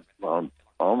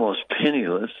almost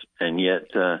penniless and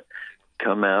yet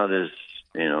come out as,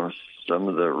 some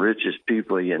of the richest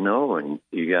people and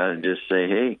you got to just say,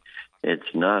 hey,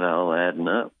 it's not all adding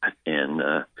up.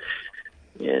 And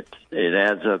it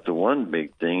adds up to one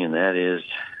big thing, and that is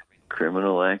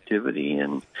criminal activity.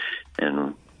 And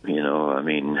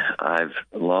I've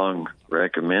long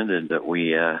recommended that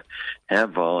we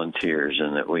have volunteers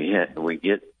and that we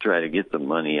try to get the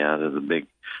money out of the big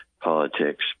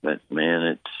politics. But man,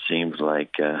 it seems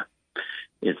like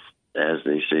it's, as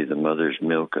they say, the mother's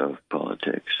milk of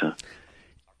politics. Huh?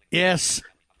 Yes,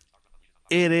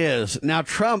 it is. Now,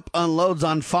 Trump unloads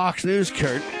on Fox News,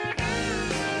 Kurt.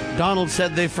 Donald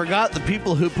said they forgot the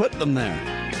people who put them there.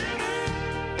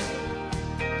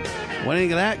 What do you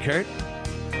think of that, Kurt?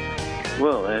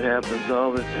 Well, that happens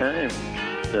all the time,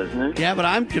 doesn't it? Yeah, but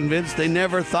I'm convinced they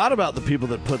never thought about the people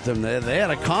that put them there. They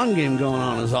had a con game going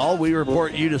on is all. We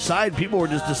report, you decide. People were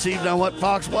just deceived on what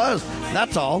Fox was.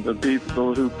 That's all. The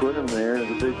people who put them there are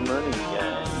the big money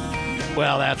guys.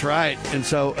 Well, that's right. And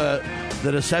so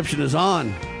the deception is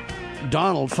on.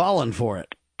 Donald fallen for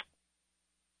it.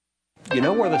 You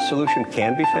know where the solution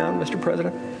can be found, Mr.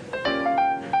 President?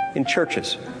 In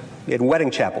churches, in wedding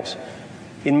chapels,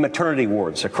 in maternity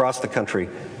wards across the country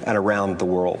and around the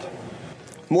world.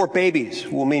 More babies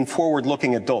will mean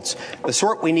forward-looking adults, the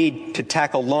sort we need to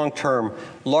tackle long-term,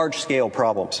 large-scale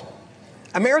problems.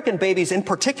 American babies in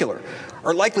particular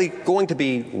are likely going to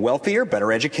be wealthier,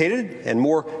 better educated, and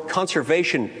more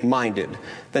conservation-minded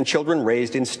than children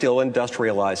raised in still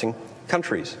industrializing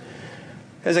countries.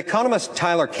 As economist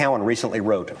Tyler Cowen recently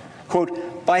wrote,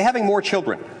 quote, by having more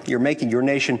children, you're making your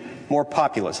nation more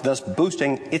populous, thus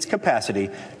boosting its capacity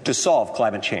to solve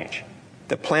climate change.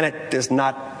 The planet does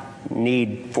not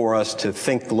need for us to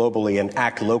think globally and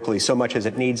act locally so much as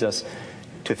it needs us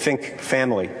to think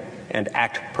family and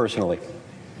act personally.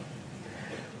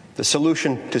 The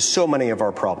solution to so many of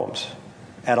our problems,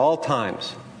 at all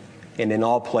times and in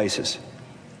all places,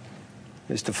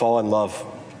 is to fall in love,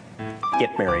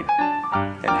 get married,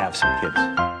 and have some kids.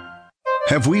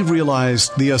 Have we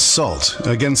realized the assault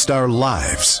against our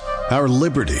lives, our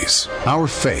liberties, our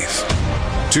faith?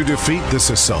 To defeat this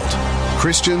assault,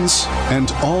 Christians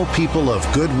and all people of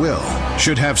goodwill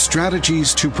should have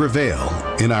strategies to prevail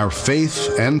in our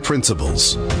faith and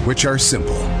principles, which are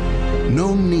simple.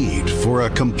 No need for a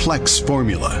complex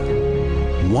formula.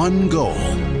 One goal,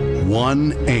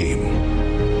 one aim.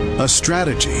 A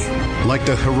strategy like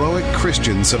the heroic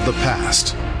Christians of the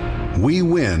past. We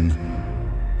win,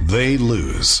 they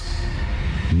lose.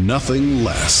 Nothing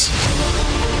less.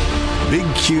 Big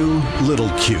Q,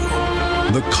 Little Q.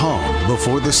 The Calm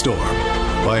Before the Storm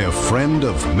by a friend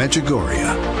of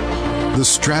Medjugorje. The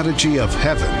strategy of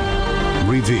heaven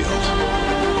revealed.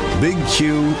 Big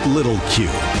Q, Little Q.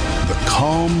 The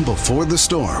Calm Before the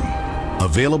Storm.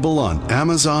 Available on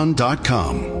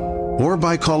Amazon.com or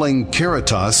by calling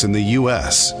Caritas in the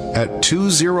U.S. at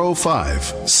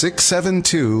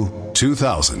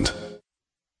 205-672-2000.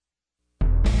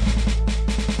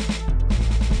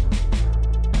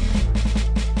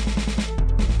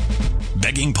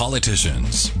 Begging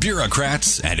politicians,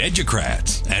 bureaucrats, and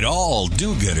educrats, and all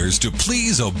do-gooders to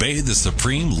please obey the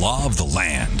supreme law of the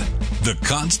land, the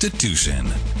Constitution.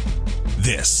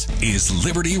 This is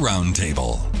Liberty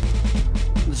Roundtable.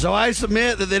 So I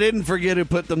submit that they didn't forget who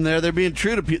put them there. They're being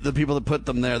true to the people that put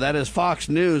them there. That is Fox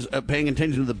News, paying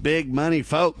attention to the big money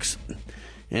folks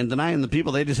and denying the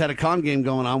people. They just had a con game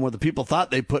going on where the people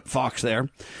thought they put Fox there.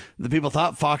 The people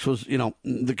thought Fox was,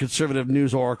 the conservative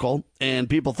news oracle. And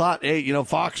people thought, hey,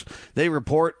 Fox, they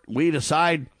report, we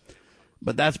decide.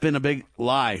 But that's been a big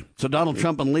lie. So Donald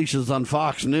Trump unleashes on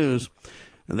Fox News,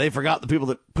 and they forgot the people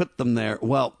that put them there.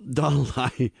 Well, Donald,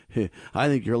 I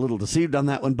think you're a little deceived on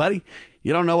that one, buddy.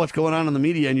 You don't know what's going on in the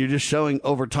media, and you're just showing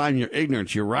over time your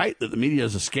ignorance. You're right that the media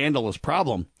is a scandalous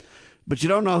problem, but you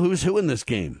don't know who's who in this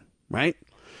game, right?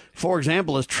 For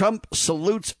example, as Trump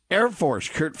salutes Air Force,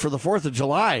 Kurt, for the 4th of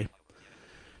July.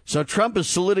 So Trump is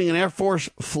saluting an Air Force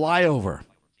flyover.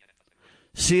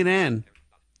 CNN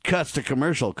cuts to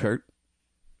commercial, Kurt.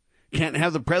 Can't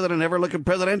have the president ever looking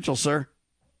presidential, sir.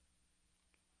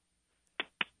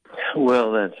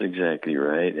 Well, that's exactly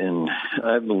right. And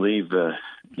I believe, that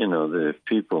if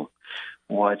people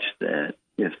watch that,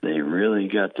 if they really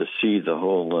got to see the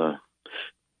whole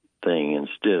thing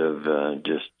instead of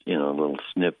just, little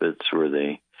snippets where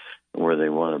they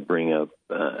want to bring up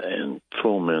and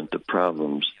foment the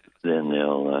problems, then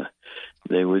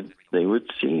they would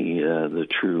see the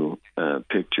true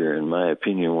picture. In my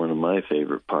opinion, one of my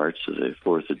favorite parts of the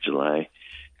 4th of July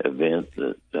event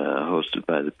that hosted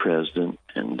by the president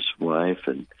and his wife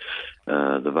and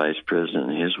the vice president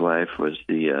and his wife was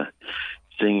the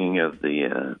singing of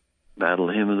the Battle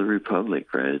Hymn of the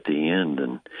Republic right at the end,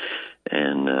 and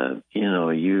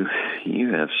you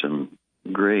have some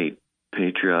great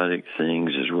patriotic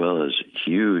things as well as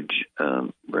huge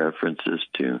references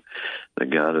to the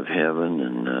God of heaven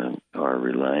and our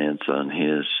reliance on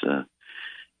his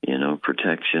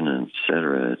protection,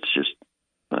 etc. It's just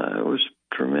it was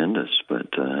tremendous, but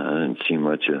I didn't see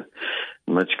much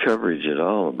coverage at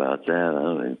all about that. I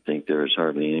don't think there was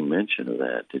hardly any mention of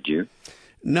that. Did you?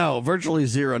 No, virtually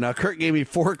zero. Now, Kurt gave me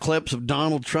 4 clips of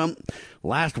Donald Trump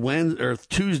last Wednesday or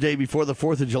Tuesday before the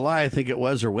 4th of July, I think it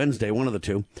was, or Wednesday, one of the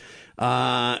two.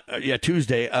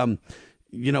 Tuesday.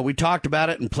 We talked about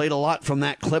it and played a lot from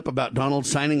that clip about Donald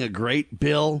signing a great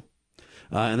bill.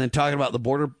 And then talking about the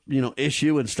border,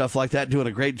 issue and stuff like that, doing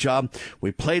a great job.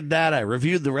 We played that. I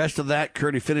reviewed the rest of that.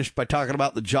 Curdy finished by talking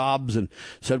about the jobs and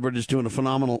said we're just doing a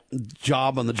phenomenal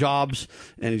job on the jobs.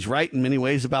 And he's right in many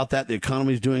ways about that. The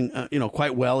economy's doing,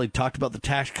 quite well. He talked about the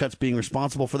tax cuts being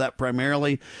responsible for that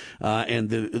primarily, and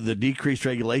the decreased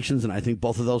regulations. And I think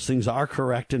both of those things are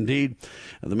correct indeed.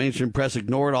 The mainstream press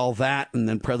ignored all that. And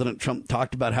then President Trump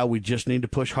talked about how we just need to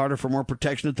push harder for more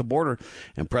protection at the border.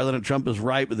 And President Trump is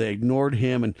right, but they ignored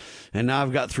him, and now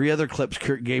I've got 3 other clips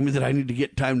Kurt gave me that I need to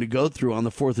get time to go through on the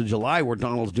 4th of July where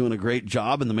Donald's doing a great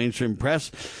job, and the mainstream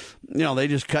press, they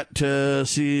just cut to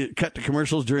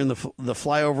commercials during the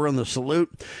flyover and the salute.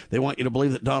 They want you to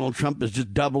believe that Donald Trump is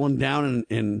just doubling down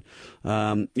and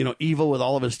evil with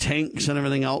all of his tanks and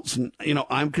everything else. And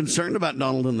I'm concerned about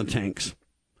Donald and the tanks,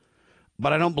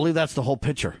 but I don't believe that's the whole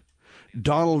picture.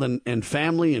 Donald and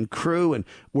family and crew, and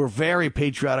were very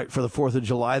patriotic for the 4th of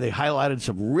July. They highlighted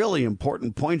some really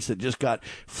important points that just got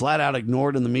flat out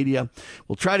ignored in the media.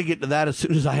 We'll try to get to that as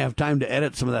soon as I have time to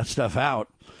edit some of that stuff out.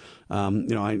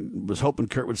 I was hoping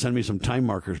Kurt would send me some time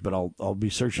markers, but I'll be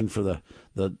searching for the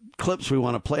clips we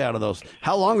want to play out of those.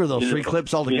 How long are those 3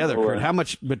 clips altogether, Kurt? How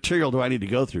much material do I need to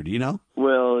go through? Do you know?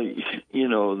 Well,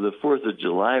 the 4th of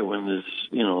July one is,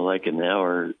 like an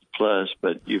hour plus,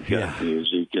 but you've got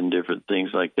music and different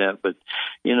things like that. But,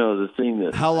 the thing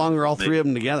that... How long are all three of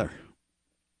them together?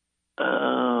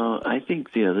 I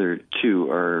think the other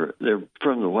two they're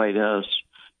from the White House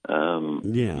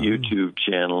YouTube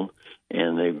channel,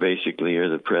 and they basically are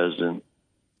the president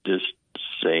just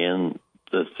saying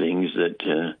the things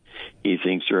that he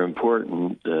thinks are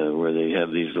important, where they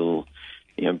have these little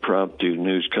impromptu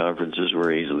news conferences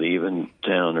where he's leaving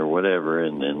town or whatever,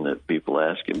 and then the people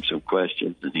ask him some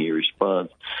questions and he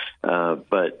responds.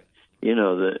 But,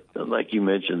 like you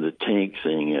mentioned, the tank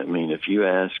thing, I mean, if you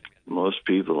ask most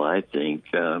people, I think,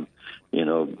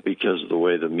 because of the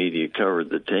way the media covered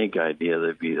the tank idea,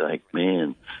 they'd be like,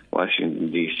 man,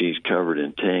 Washington, D.C. is covered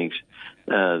in tanks.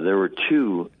 There were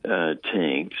two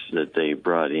tanks that they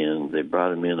brought in. They brought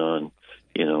them in on,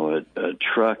 a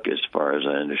truck, as far as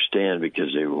I understand,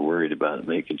 because they were worried about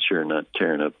making sure not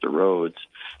tearing up the roads.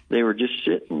 They were just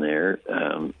sitting there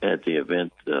at the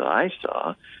event that I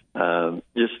saw,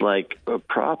 just like a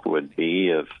prop would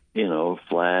be of,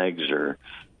 flags or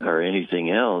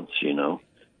anything else, it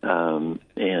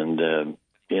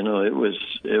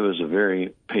was a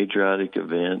very patriotic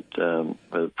event.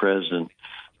 The president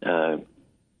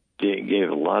gave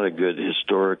a lot of good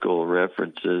historical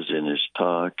references in his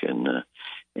talk, and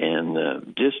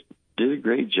just did a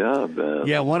great job.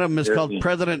 One of them is called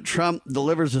President Trump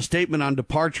Delivers a Statement on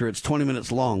Departure. It's 20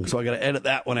 minutes long, so I got to edit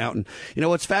that one out. And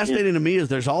what's fascinating to me is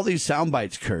there's all these sound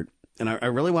bites, Kurt, and I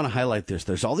really want to highlight this.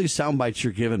 There's all these sound bites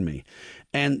you're giving me.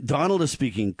 And Donald is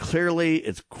speaking clearly.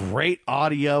 It's great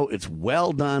audio. It's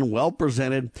well done, well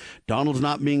presented. Donald's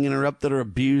not being interrupted or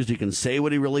abused. He can say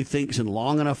what he really thinks in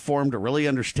long enough for him to really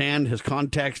understand his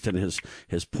context and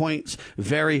his points.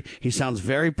 He sounds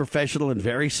very professional and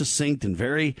very succinct and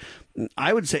very,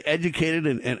 I would say, educated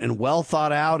and well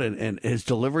thought out, and his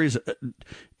delivery is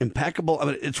impeccable. I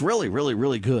mean, it's really, really,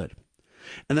 really good.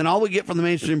 And then all we get from the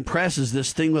mainstream press is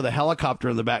this thing with a helicopter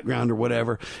in the background or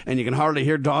whatever, and you can hardly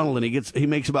hear Donald, and he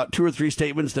makes about 2 or 3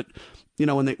 statements that,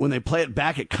 when they play it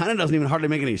back, it kind of doesn't even hardly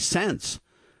make any sense,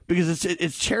 because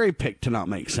it's cherry picked to not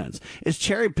make sense. It's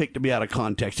cherry picked to be out of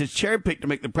context. It's cherry picked to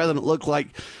make the president look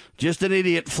like just an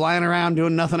idiot flying around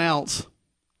doing nothing else.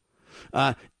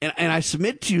 And I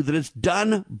submit to you that it's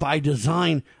done by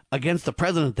design against the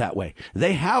president that way.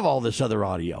 They have all this other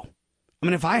audio. I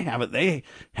mean, if I have it, they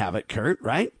have it, Kurt,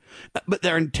 right? But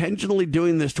they're intentionally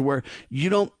doing this to where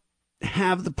you don't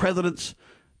have the president's,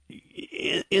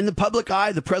 in the public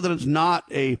eye, the president's not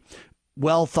a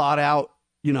well thought out,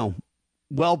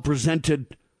 well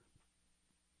presented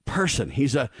person.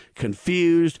 He's a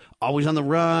confused, always on the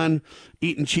run,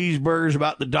 eating cheeseburgers,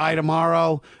 about to die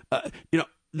tomorrow.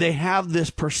 They have this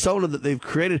persona that they've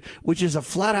created, which is a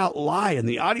flat out lie. And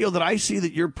the audio that I see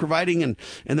that you're providing and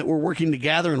that we're working to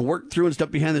gather and work through and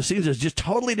stuff behind the scenes is just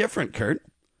totally different, Kurt.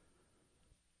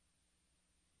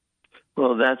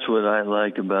 Well, that's what I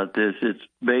like about this. It's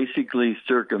basically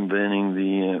circumventing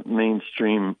the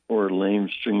mainstream or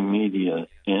lamestream media.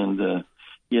 And,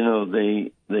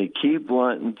 they keep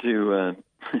wanting to,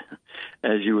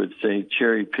 as you would say,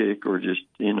 cherry pick or just,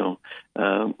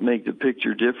 make the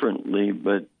picture differently.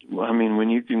 But, I mean, when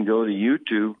you can go to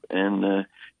YouTube and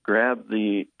grab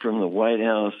from the White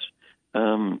House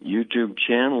YouTube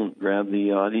channel, grab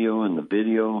the audio and the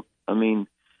video, I mean,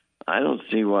 I don't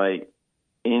see why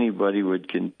anybody would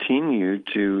continue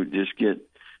to just get,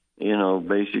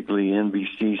 basically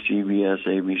NBC, CBS,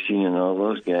 ABC, and all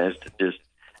those guys to just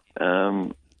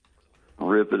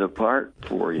rip it apart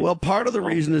for you. Well, part of the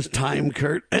reason is time,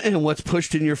 Kurt, and what's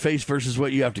pushed in your face versus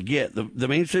what you have to get. The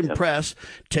mainstream press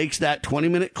takes that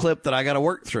 20-minute clip that I got to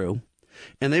work through,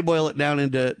 and they boil it down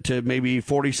into maybe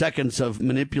 40 seconds of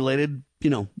manipulated,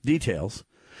 details,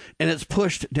 and it's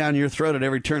pushed down your throat at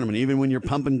every tournament. Even when you're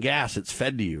pumping gas, it's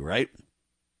fed to you, right?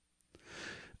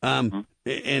 And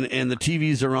the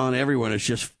TVs are on everywhere. It's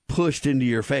just pushed into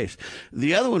your face.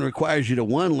 The other one requires you to,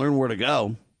 1, learn where to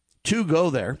go, 2,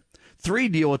 go there, 3,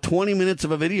 deal with 20 minutes of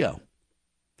a video.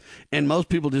 And most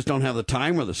people just don't have the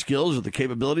time or the skills or the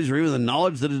capabilities or even the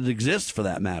knowledge that it exists for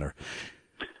that matter.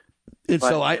 And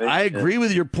so I agree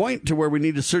with your point to where we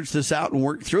need to search this out and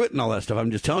work through it and all that stuff. I'm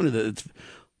just telling you that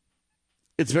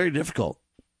it's very difficult.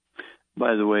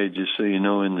 By the way, just so you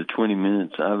know, in the 20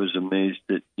 minutes, I was amazed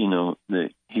that, that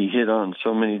he hit on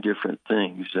so many different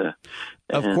things.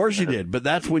 Of course he did, but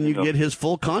that's when you get his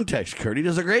full context, Kurt. He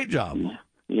does a great job.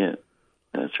 Yeah,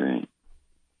 that's right.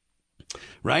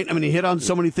 Right? I mean, he hit on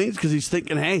so many things because he's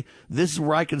thinking, hey, this is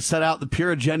where I can set out the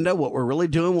pure agenda, what we're really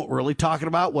doing, what we're really talking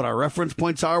about, what our reference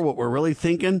points are, what we're really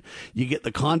thinking. You get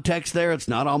the context there. It's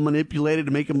not all manipulated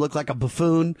to make him look like a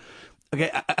buffoon.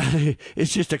 Okay,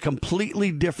 it's just a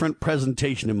completely different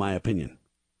presentation, in my opinion.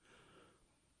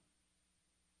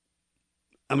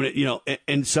 I mean,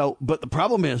 and so, but the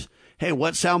problem is, hey,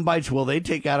 what sound bites will they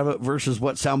take out of it versus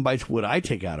what sound bites would I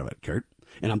take out of it, Kurt?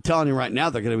 And I'm telling you right now,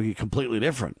 they're going to be completely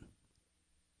different.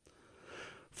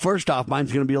 First off,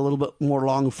 mine's going to be a little bit more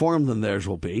long form than theirs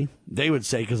will be. They would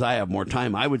say because I have more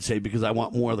time. I would say because I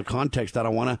want more of the context. I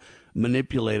don't want to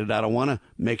manipulate it. I don't want to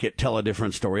make it tell a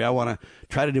different story. I want to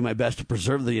try to do my best to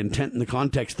preserve the intent and the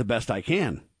context the best I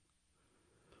can.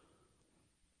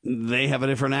 They have a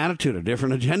different attitude, a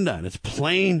different agenda, and it's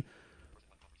plain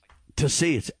to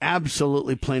see. It's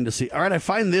absolutely plain to see. All right, I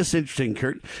find this interesting,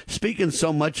 Kurt. Speaking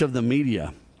so much of the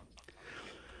media,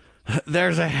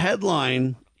 there's a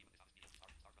headline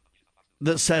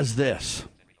that says this.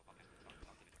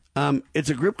 It's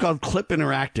a group called Clip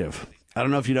Interactive. I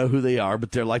don't know if you know who they are,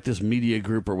 but they're like this media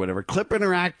group or whatever. Clip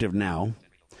Interactive now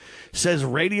says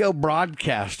radio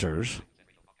broadcasters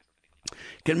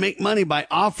can make money by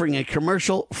offering a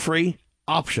commercial-free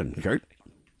option, Kurt.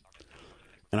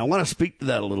 And I want to speak to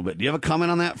that a little bit. Do you have a comment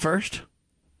on that first?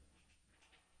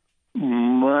 I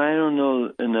don't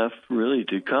know enough really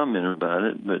to comment about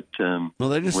it, but... well,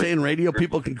 they're just saying radio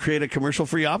people can create a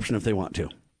commercial-free option if they want to.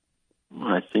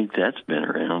 I think that's been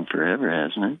around forever,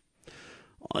 hasn't it?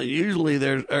 Well, usually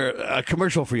there's a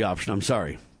commercial-free option, I'm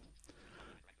sorry.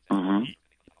 Mm-hmm.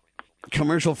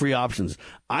 Commercial-free options.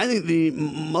 I think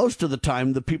most of the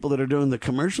time, the people that are doing the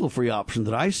commercial-free options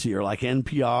that I see are like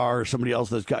NPR or somebody else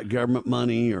that's got government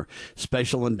money or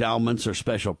special endowments or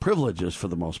special privileges for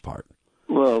the most part.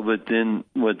 Well, but then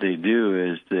what they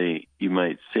do is you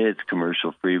might say it's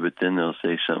commercial-free, but then they'll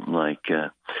say something like,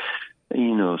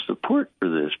 support for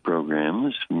this program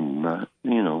is,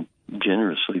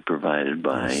 generously provided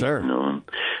by, yes, sir.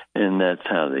 And that's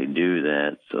how they do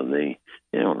that. So they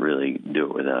don't really do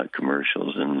it without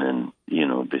commercials. And then,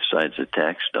 besides the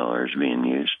tax dollars being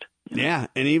used. Yeah,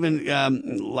 and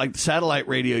even like satellite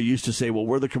radio used to say, well,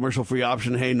 we're the commercial-free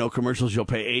option. Hey, no commercials. You'll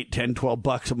pay $8, $10,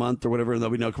 $12 a month or whatever, and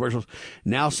there'll be no commercials.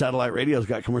 Now satellite radio's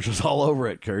got commercials all over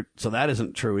it, Kurt, so that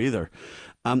isn't true either.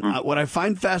 What I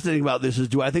find fascinating about this is,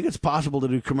 do I think it's possible to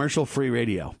do commercial-free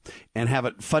radio and have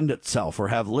it fund itself or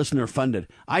have listener-funded?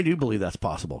 I do believe that's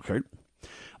possible, Kurt.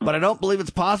 But I don't believe it's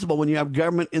possible when you have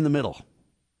government in the middle.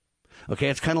 Okay,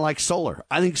 it's kind of like solar.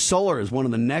 I think solar is one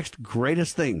of the next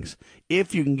greatest things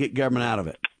if you can get government out of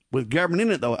it. With government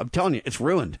in it, though, I'm telling you, it's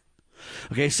ruined.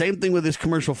 Okay, same thing with this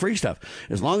commercial-free stuff.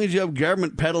 As long as you have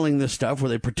government peddling this stuff where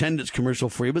they pretend it's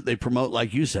commercial-free, but they promote,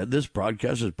 like you said, this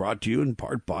broadcast is brought to you in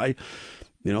part by,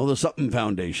 the Something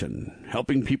Foundation,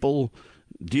 helping people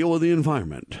deal with the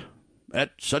environment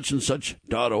at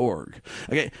suchandsuch.org.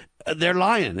 Okay, they're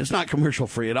lying. It's not commercial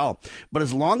free at all. But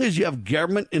as long as you have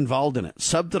government involved in it,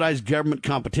 subsidized government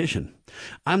competition,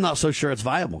 I'm not so sure it's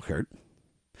viable, Kurt.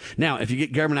 Now, if you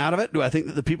get government out of it, do I think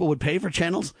that the people would pay for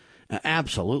channels?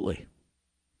 Absolutely.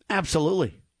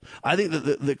 Absolutely. I think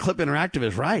that the Clip Interactive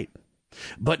is right,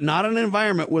 but not in an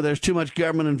environment where there's too much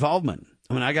government involvement.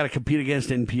 I mean, I got to compete against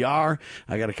NPR.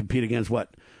 I got to compete against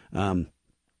what?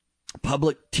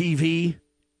 Public TV.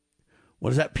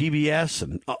 What is that? PBS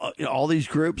and all these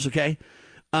groups, okay?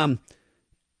 And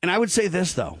I would say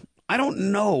this, though. I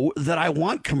don't know that I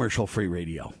want commercial-free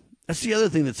radio. That's the other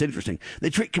thing that's interesting. They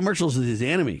treat commercials as the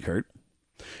enemy, Kurt.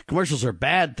 Commercials are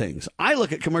bad things. I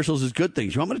look at commercials as good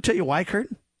things. You want me to tell you why, Kurt?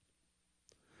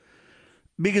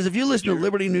 Because if you listen to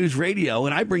Liberty News Radio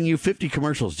and I bring you 50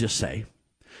 commercials, just say,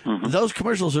 those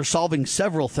commercials are solving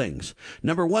several things.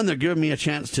 Number one, they're giving me a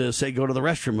chance to, say, go to the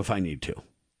restroom if I need to.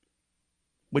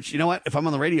 Which, you know what? If I'm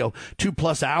on the radio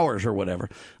 2+ hours or whatever,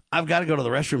 I've got to go to the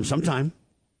restroom sometime.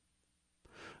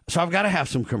 So I've got to have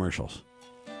some commercials.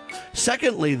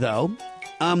 Secondly, though,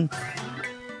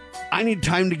 I need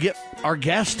time to get our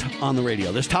guest on the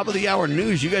radio. This top of the hour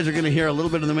news, you guys are going to hear a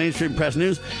little bit of the mainstream press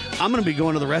news. I'm going to be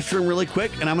going to the restroom really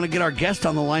quick, and I'm going to get our guest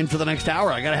on the line for the next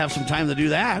hour. I got to have some time to do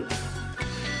that.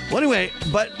 Well, anyway,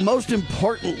 but most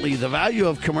importantly, the value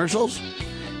of commercials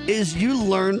is you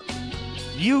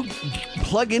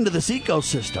plug into this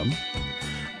ecosystem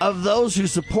of those who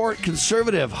support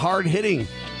conservative, hard-hitting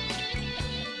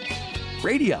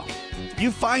radio. You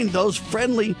find those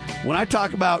friendly. When I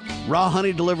talk about raw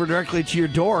honey delivered directly to your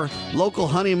door,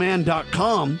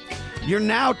 localhoneyman.com, you're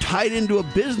now tied into a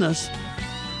business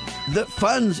that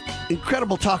funds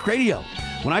incredible talk radio.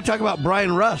 When I talk about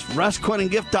Brian Rust,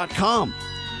 rustcoinandgift.com,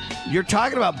 you're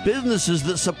talking about businesses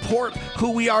that support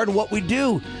who we are and what we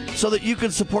do so that you can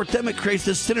support them. It creates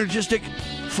this synergistic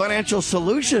financial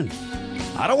solution.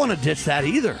 I don't want to ditch that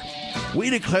either. We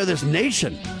declare this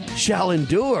nation shall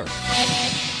endure.